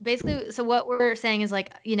 So basically, so what we're saying is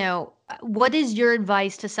like, you know, what is your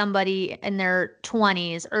advice to somebody in their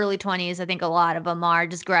 20s, early 20s? I think a lot of them are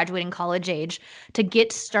just graduating college age to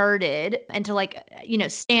get started and to like, you know,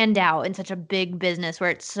 stand out in such a big business where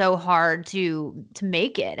it's so hard to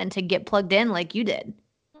make it and to get plugged in like you did.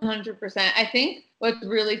 100%. I think what's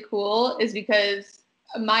really cool is because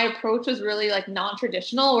my approach was really like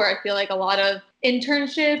non-traditional, where I feel like a lot of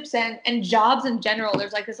internships and jobs in general,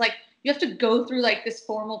 there's like this, like you have to go through like this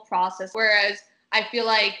formal process. Whereas I feel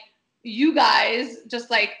like you guys just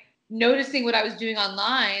like noticing what I was doing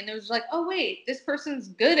online, it was like, oh wait, this person's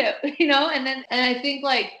good at, you know, and I think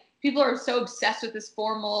like people are so obsessed with this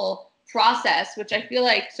formal process, which I feel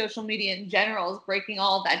like social media in general is breaking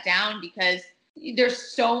all of that down because there's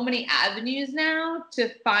so many avenues now to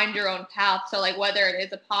find your own path. So like whether it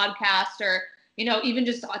is a podcast or, you know, even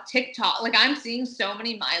just a TikTok, like I'm seeing so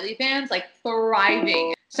many Miley fans like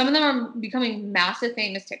thriving. Some of them are becoming massive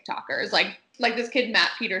famous TikTokers, like this kid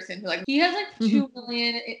Matt Peterson, who like he has like 2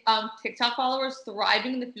 million TikTok followers,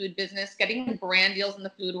 thriving in the food business, getting brand deals in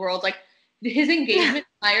the food world. Like his engagement is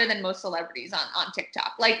higher than most celebrities on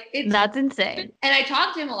TikTok. Like That's insane. And I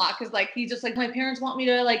talk to him a lot because like he's just like, my parents want me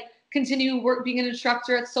to like continue being an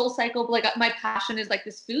instructor at SoulCycle, but like my passion is like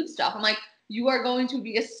this food stuff. I'm like, you are going to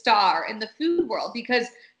be a star in the food world because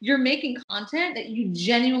you're making content that you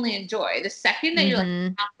genuinely enjoy. The second that you're like,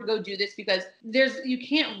 I have to go do this because you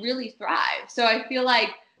can't really thrive. So I feel like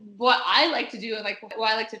what I like to do and like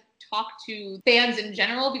why I like to talk to fans in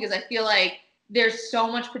general, because I feel like there's so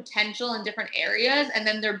much potential in different areas and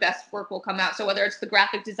then their best work will come out. So whether it's the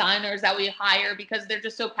graphic designers that we hire because they're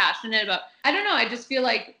just so passionate about, I don't know, I just feel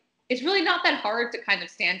like it's really not that hard to kind of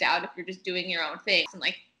stand out if you're just doing your own thing. And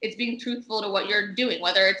like, it's being truthful to what you're doing,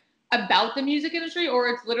 whether it's about the music industry or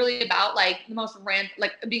it's literally about like the most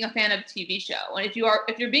like being a fan of a TV show. And if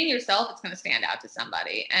you're being yourself, it's going to stand out to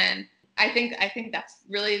somebody. And I think that's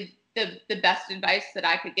really the best advice that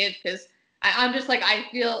I could give, because I'm just like, I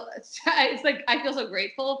feel it's like I feel so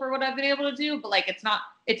grateful for what I've been able to do, but like it's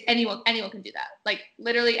anyone can do that. Like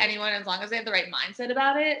literally anyone, as long as they have the right mindset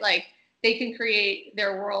about it, like they can create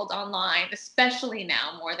their world online, especially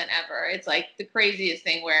now more than ever. It's like the craziest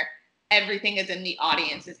thing where everything is in the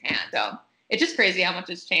audience's hand. So it's just crazy how much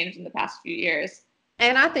has changed in the past few years.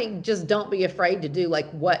 And I think just don't be afraid to do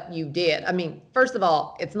like what you did. I mean, first of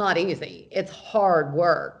all, it's not easy. It's hard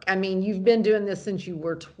work. I mean, you've been doing this since you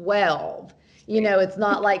were 12. You know, it's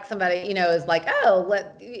not like somebody, you know, is like, oh,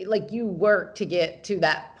 like you work to get to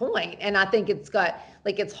that point. And I think it's got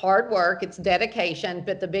Like, it's hard work, it's dedication,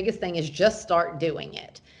 but the biggest thing is just start doing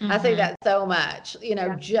it. I say that so much,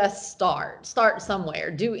 just start somewhere,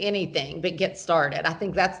 do anything, but get started. I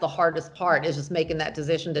think that's the hardest part, is just making that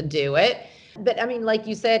decision to do it. But I mean, like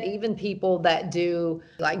you said, even people that do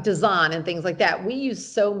like design and things like that, we use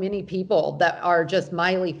so many people that are just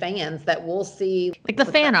Miley fans that we'll see. Like the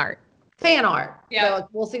fan art. Fan art. Yeah. So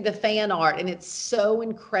we'll see the fan art, and it's so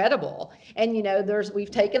incredible. And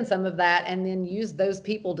we've taken some of that and then used those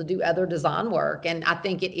people to do other design work. And I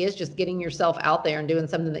think it is just getting yourself out there and doing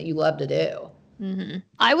something that you love to do.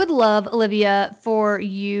 I would love, Olivia, for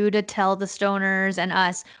you to tell the stoners and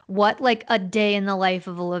us what like a day in the life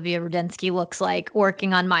of Olivia Rudensky looks like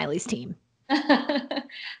working on Miley's team.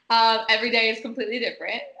 Every day is completely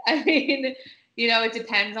different. I mean, it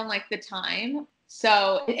depends on like the time.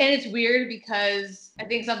 So, and it's weird because I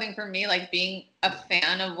think something for me, like being a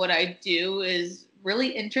fan of what I do, is really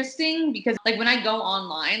interesting, because like when I go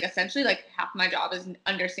online, essentially like half my job is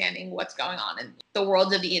understanding what's going on in the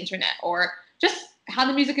world of the internet, or just how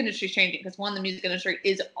the music industry is changing, because the music industry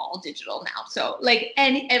is all digital now. So like,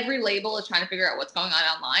 and every label is trying to figure out what's going on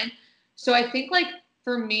online. So I think like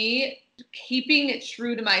for me, keeping it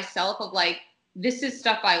true to myself of like, this is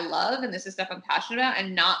stuff I love and this is stuff I'm passionate about,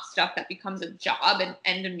 and not stuff that becomes a job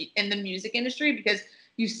and in the music industry, because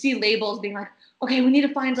you see labels being like, okay, we need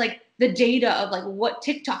to find like the data of like what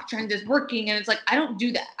TikTok trend is working. And it's like, I don't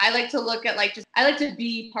do that. I like to look at like, I like to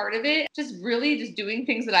be part of it. Just really just doing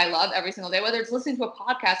things that I love every single day, whether it's listening to a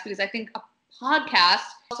podcast, because I think a podcast,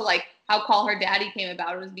 also like how Call Her Daddy came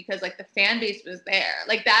about, was because like the fan base was there.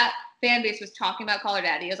 Like that fan base was talking about Call Her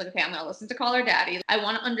Daddy. I was like, okay, I'm going to listen to Call Her Daddy. I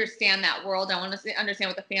want to understand that world. I want to understand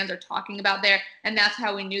what the fans are talking about there. And that's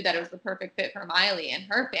how we knew that it was the perfect fit for Miley and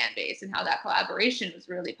her fan base, and how that collaboration was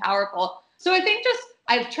really powerful. So I think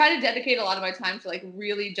I've tried to dedicate a lot of my time to like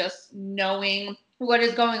really just knowing what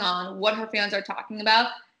is going on, what her fans are talking about.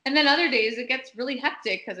 And then other days it gets really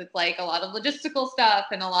hectic, because it's like a lot of logistical stuff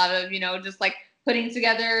and a lot of, just like putting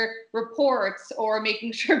together reports or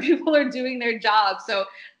making sure people are doing their job. So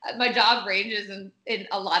my job ranges in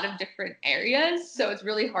a lot of different areas. So it's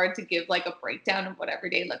really hard to give like a breakdown of what every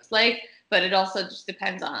day looks like. But it also just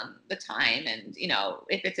depends on the time, and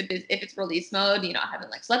if it's release mode, I haven't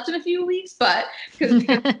like slept in a few weeks, but because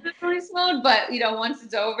it's release mode. But once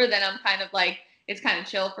it's over, then I'm kind of like, it's kind of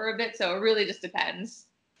chill for a bit. So it really just depends.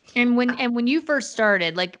 And when you first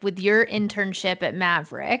started, like with your internship at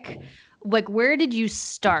Maverick, like where did you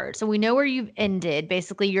start? So we know where you've ended.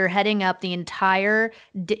 Basically, you're heading up the entire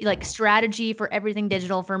like strategy for everything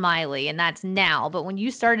digital for Miley, and that's now. But when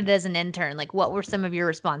you started as an intern, like what were some of your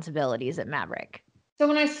responsibilities at Maverick? So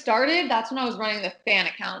when I started, that's when I was running the fan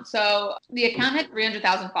account. So the account had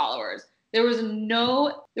 300,000 followers. There was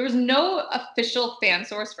no official fan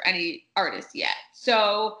source for any artist yet.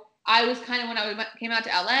 So I was kind of, when I came out to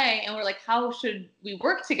LA, and we're like, how should we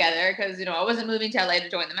work together? Because, I wasn't moving to LA to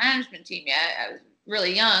join the management team yet. I was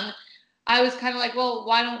really young. I was kind of like, well,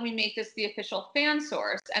 why don't we make this the official fan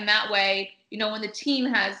source? And that way, when the team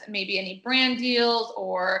has maybe any brand deals,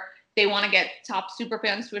 or they want to get top super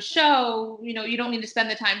fans to a show, you don't need to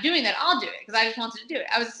spend the time doing that. I'll do it, because I just wanted to do it.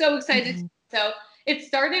 I was so excited. So it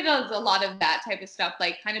started as a lot of that type of stuff,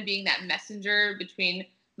 like kind of being that messenger between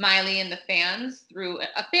Miley and the fans through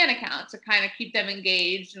a fan account to kind of keep them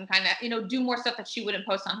engaged and kind of, do more stuff that she wouldn't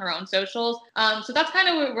post on her own socials. So that's kind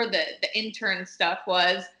of where the intern stuff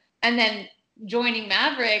was. And then joining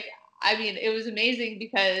Maverick, I mean, it was amazing,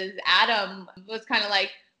 because Adam was kind of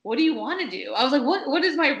like, what do you want to do? I was like, what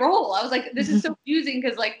is my role? I was like, this is so confusing,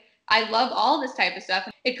 because like, I love all this type of stuff.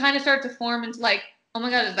 It kind of started to form into like, oh my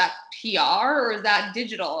God, is that PR or is that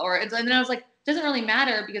digital? And then I was like, doesn't really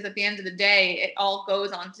matter, because at the end of the day, it all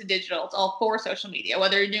goes on to digital. It's all for social media,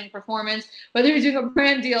 whether you're doing performance, whether you're doing a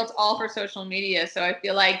brand deal, it's all for social media. So I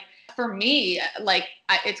feel like for me, like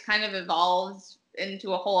it's kind of evolved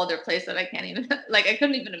into a whole other place that I can't even, like, I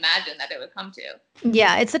couldn't even imagine that it would come to.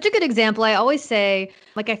 Yeah, it's such a good example. I always say,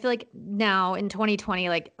 like, I feel like now in 2020,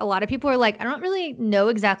 like a lot of people are like, I don't really know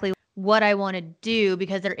exactly what I want to do,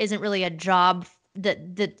 because there isn't really a job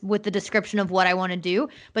that with the description of what I want to do.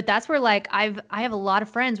 But that's where like I have a lot of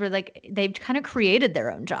friends where like they've kind of created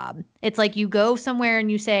their own job. It's like you go somewhere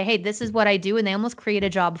and you say, hey, this is what I do, and they almost create a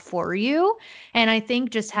job for you. And I think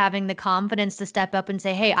just having the confidence to step up and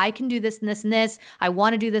say, hey, I can do this and this and this, I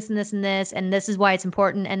want to do this and this and this, and this is why it's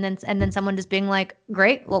important, and then someone just being like,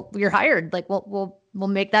 great, well, you're hired, like we'll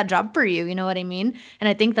make that job for you, you know what I mean? And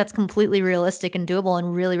I think that's completely realistic and doable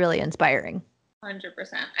and really, really inspiring. 100%.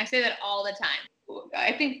 I say that all the time.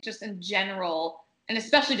 I think just in general, and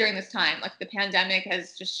especially during this time, like the pandemic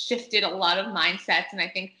has just shifted a lot of mindsets. And I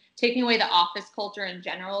think taking away the office culture in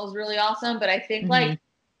general is really awesome. But I think like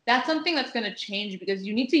that's something that's going to change because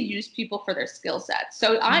you need to use people for their skill sets.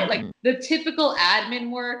 So I like the typical admin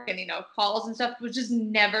work and, you know, calls and stuff was just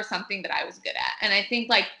never something that I was good at. And I think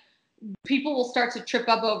like people will start to trip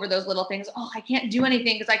up over those little things. Oh, I can't do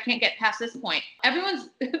anything because I can't get past this point. Everyone's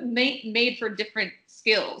made for different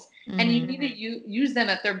skills and you need to use them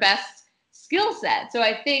at their best skill set. So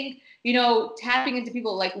I think, you know, tapping into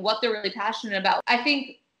people like what they're really passionate about. I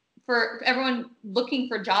think for everyone looking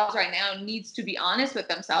for jobs right now needs to be honest with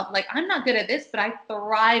themselves. Like, I'm not good at this, but I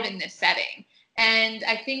thrive in this setting. And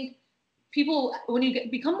I think people, when you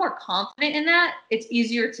become more confident in that, it's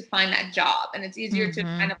easier to find that job and it's easier to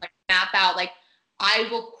kind of like map out, like, I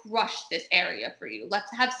will crush this area for you.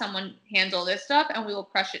 Let's have someone handle this stuff and we will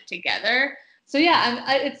crush it together. So yeah,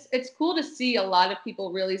 it's cool to see a lot of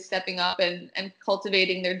people really stepping up and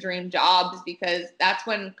cultivating their dream jobs, because that's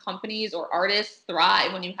when companies or artists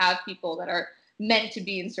thrive, when you have people that are meant to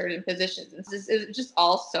be in certain positions. It's just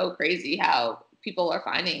all so crazy how people are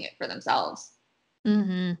finding it for themselves.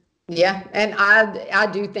 Yeah. And I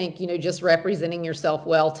do think, you know, just representing yourself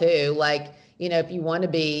well too, like, you know, if you want to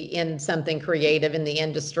be in something creative in the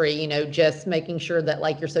industry, you know, just making sure that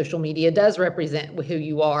like your social media does represent who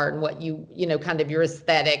you are and what you know, kind of your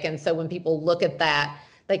aesthetic. And so when people look at that,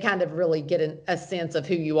 they kind of really get a sense of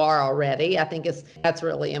who you are already. I think that's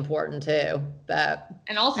really important too.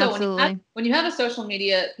 And also when you have a social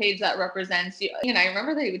media page that represents you, and I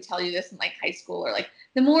remember they would tell you this in like high school, or like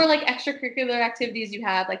the more like extracurricular activities you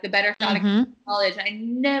have, like the better shot at college. And I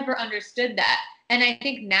never understood that. And I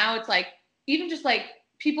think now it's like, even just like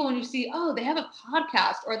people, when you see, oh, they have a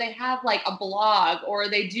podcast or they have like a blog or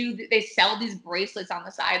they sell these bracelets on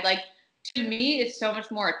the side. Like, to me, it's so much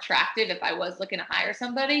more attractive if I was looking to hire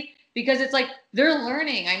somebody, because it's like they're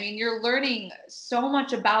learning. I mean, you're learning so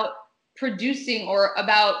much about producing or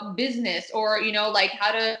about business, or, you know, like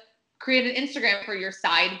how to create an Instagram for your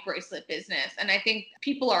side bracelet business. And I think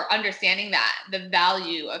people are understanding that, the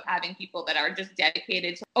value of having people that are just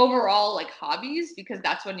dedicated to overall like hobbies, because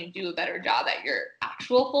that's when you do a better job at your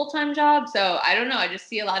actual full-time job. So I don't know. I just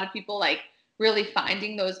see a lot of people like really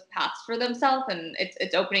finding those paths for themselves, and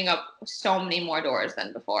it's opening up so many more doors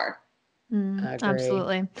than before.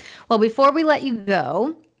 Absolutely. Well, before we let you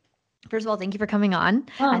go, first of all, thank you for coming on.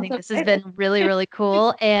 I think this has been really, really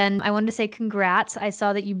cool. And I wanted to say congrats. I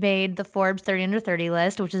saw that you made the Forbes 30 Under 30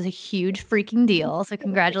 list, which is a huge freaking deal. So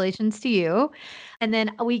congratulations to you. And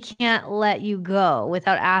then we can't let you go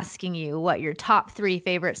without asking you what your top 3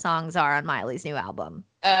 favorite songs are on Miley's new album.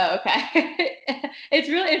 Oh, okay. It's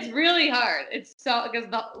really hard. It's so, because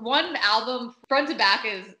the one album front to back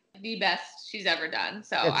is the best she's ever done.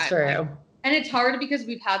 So it's true. And it's hard because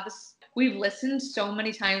we've listened so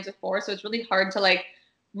many times before. So it's really hard to like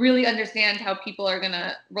really understand how people are going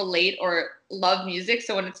to relate or love music.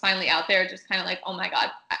 So when it's finally out there, it's just kind of like, oh my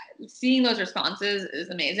God, seeing those responses is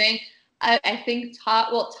amazing. I think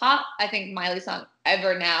I think Miley's song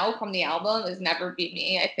Ever Now from the album is Never Be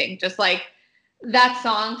Me. I think just like that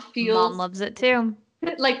song feels. Mom loves it too.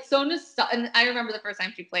 Like so nostalgic. And I remember the first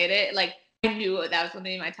time she played it, like I knew that was going to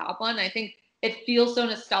be my top one. I think it feels so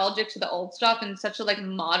nostalgic to the old stuff and such a like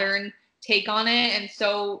modern take on it, and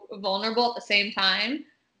so vulnerable at the same time.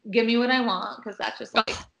 Give Me What I Want, because that's just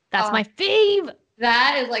like that's my fave.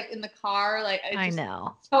 That is like in the car, like I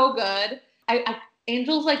know, so good. I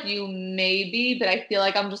Angels Like You maybe, but I feel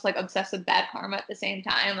like I'm just like obsessed with Bad Karma at the same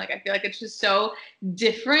time. Like I feel like it's just so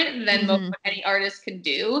different than what any artist can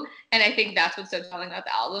do, and I think that's what's so telling about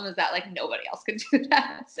the album, is that like nobody else can do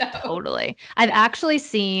that. So totally. I've actually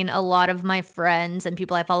seen a lot of my friends and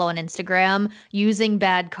people I follow on Instagram using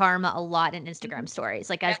Bad Karma a lot in Instagram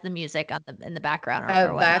stories, like as the music in the background.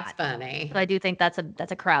 Or that's funny. So I do think that's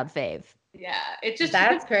a crowd fave. Yeah, it's just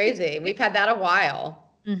that's crazy. We've had that a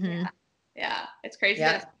while. Yeah, it's crazy.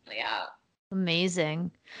 Yeah.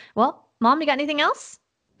 Amazing. Well, Mom, you got anything else?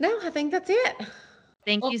 No, I think that's it.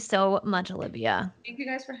 Thank you so much, Olivia. Thank you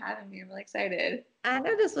guys for having me. I'm really excited. I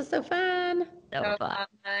know, this was so fun. So fun.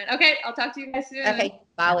 Okay, I'll talk to you guys soon. Okay,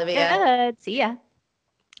 bye, Olivia. Good. See ya.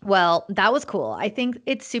 Well, that was cool. I think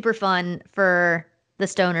it's super fun for the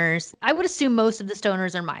stoners. I would assume most of the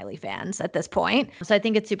stoners are Miley fans at this point. So I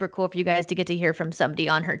think it's super cool for you guys to get to hear from somebody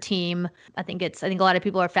on her team. I think a lot of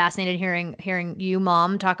people are fascinated hearing you,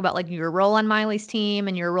 Mom, talk about like your role on Miley's team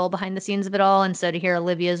and your role behind the scenes of it all. And so to hear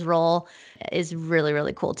Olivia's role is really,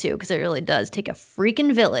 really cool too, because it really does take a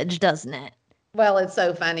freaking village, doesn't it? Well, it's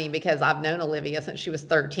so funny because I've known Olivia since she was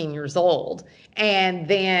 13 years old. And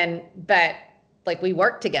then, but like we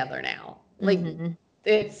work together now. Like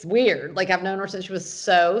it's weird. Like I've known her since she was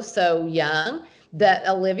so young. that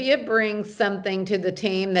Olivia brings something to the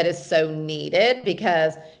team that is so needed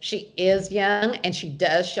because she is young and she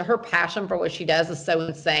does, her passion for what she does is so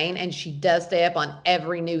insane. And she does stay up on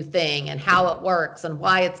every new thing and how it works and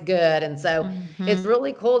why it's good. And so it's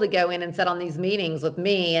really cool to go in and sit on these meetings with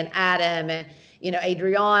me and Adam and,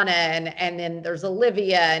 Adriana and then there's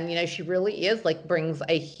Olivia and, she really is like brings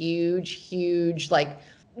a huge, like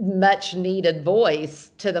much needed voice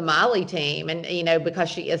to the Miley team. And, because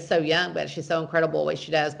she is so young, but she's so incredible what she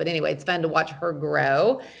does. But anyway, it's fun to watch her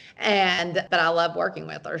grow. But I love working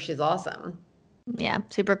with her. She's awesome. Yeah,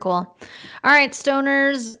 super cool. All right,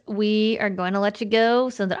 stoners, we are going to let you go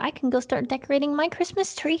so that I can go start decorating my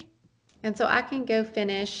Christmas tree. And so I can go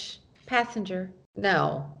finish passenger.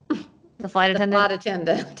 No. The flight attendant? The flight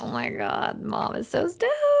attendant. Oh my God, Mom is so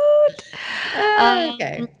stoked.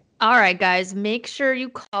 Okay. All right, guys, make sure you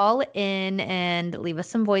call in and leave us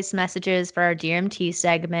some voice messages for our DRMT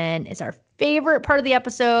segment. It's our favorite part of the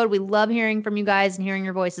episode. We love hearing from you guys and hearing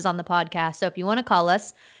your voices on the podcast. So if you want to call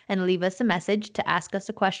us and leave us a message to ask us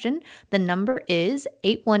a question, the number is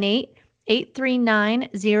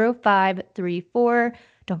 818-839-0534.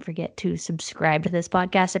 Don't forget to subscribe to this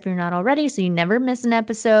podcast if you're not already so you never miss an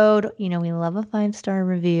episode. We love a 5-star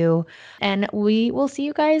review. And we will see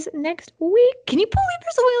you guys next week. Can you believe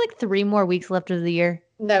there's only like 3 more weeks left of the year?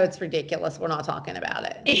 No, it's ridiculous. We're not talking about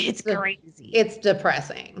it. It's crazy. It's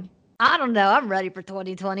depressing. I don't know. I'm ready for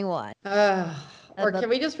 2021. Or can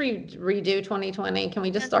we just redo 2020? Can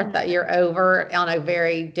we just start that year over on a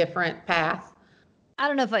very different path? I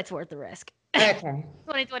don't know if it's worth the risk. Okay.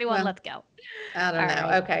 2021, well, let's go. I don't know.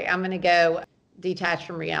 Right. Okay, I'm going to go detach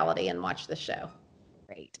from reality and watch the show.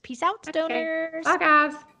 Great. Peace out, stoners. Okay. Bye,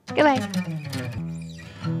 guys. Goodbye.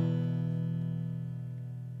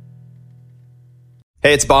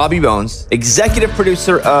 Hey, it's Bobby Bones, executive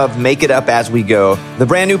producer of Make It Up As We Go, the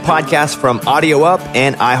brand new podcast from Audio Up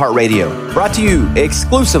and iHeartRadio. Brought to you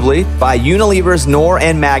exclusively by Unilever's Knorr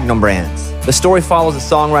and Magnum brands. The story follows the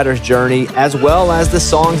songwriter's journey as well as the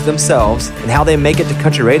songs themselves and how they make it to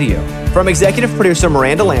country radio. From executive producer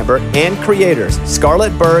Miranda Lambert and creators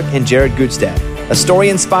Scarlett Berg and Jared Gutstedt. A story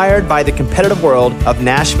inspired by the competitive world of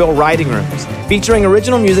Nashville writing rooms, featuring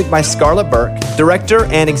original music by Scarlett Burke, director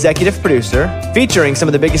and executive producer, featuring some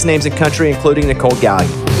of the biggest names in country, including Nicole Galligan.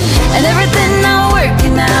 And everything not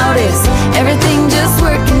working out is everything just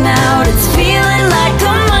working out. It's feeling like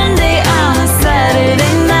a Monday on a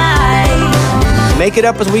Saturday night. Make It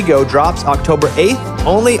Up As We Go drops October 8th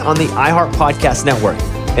only on the iHeart Podcast Network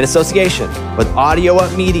in association with Audio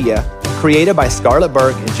Up Media, created by Scarlett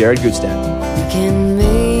Burke and Jared Gutstedt. We can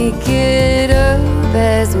make it up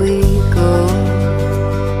as we go.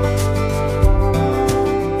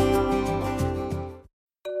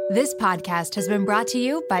 This podcast has been brought to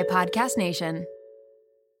you by Podcast Nation.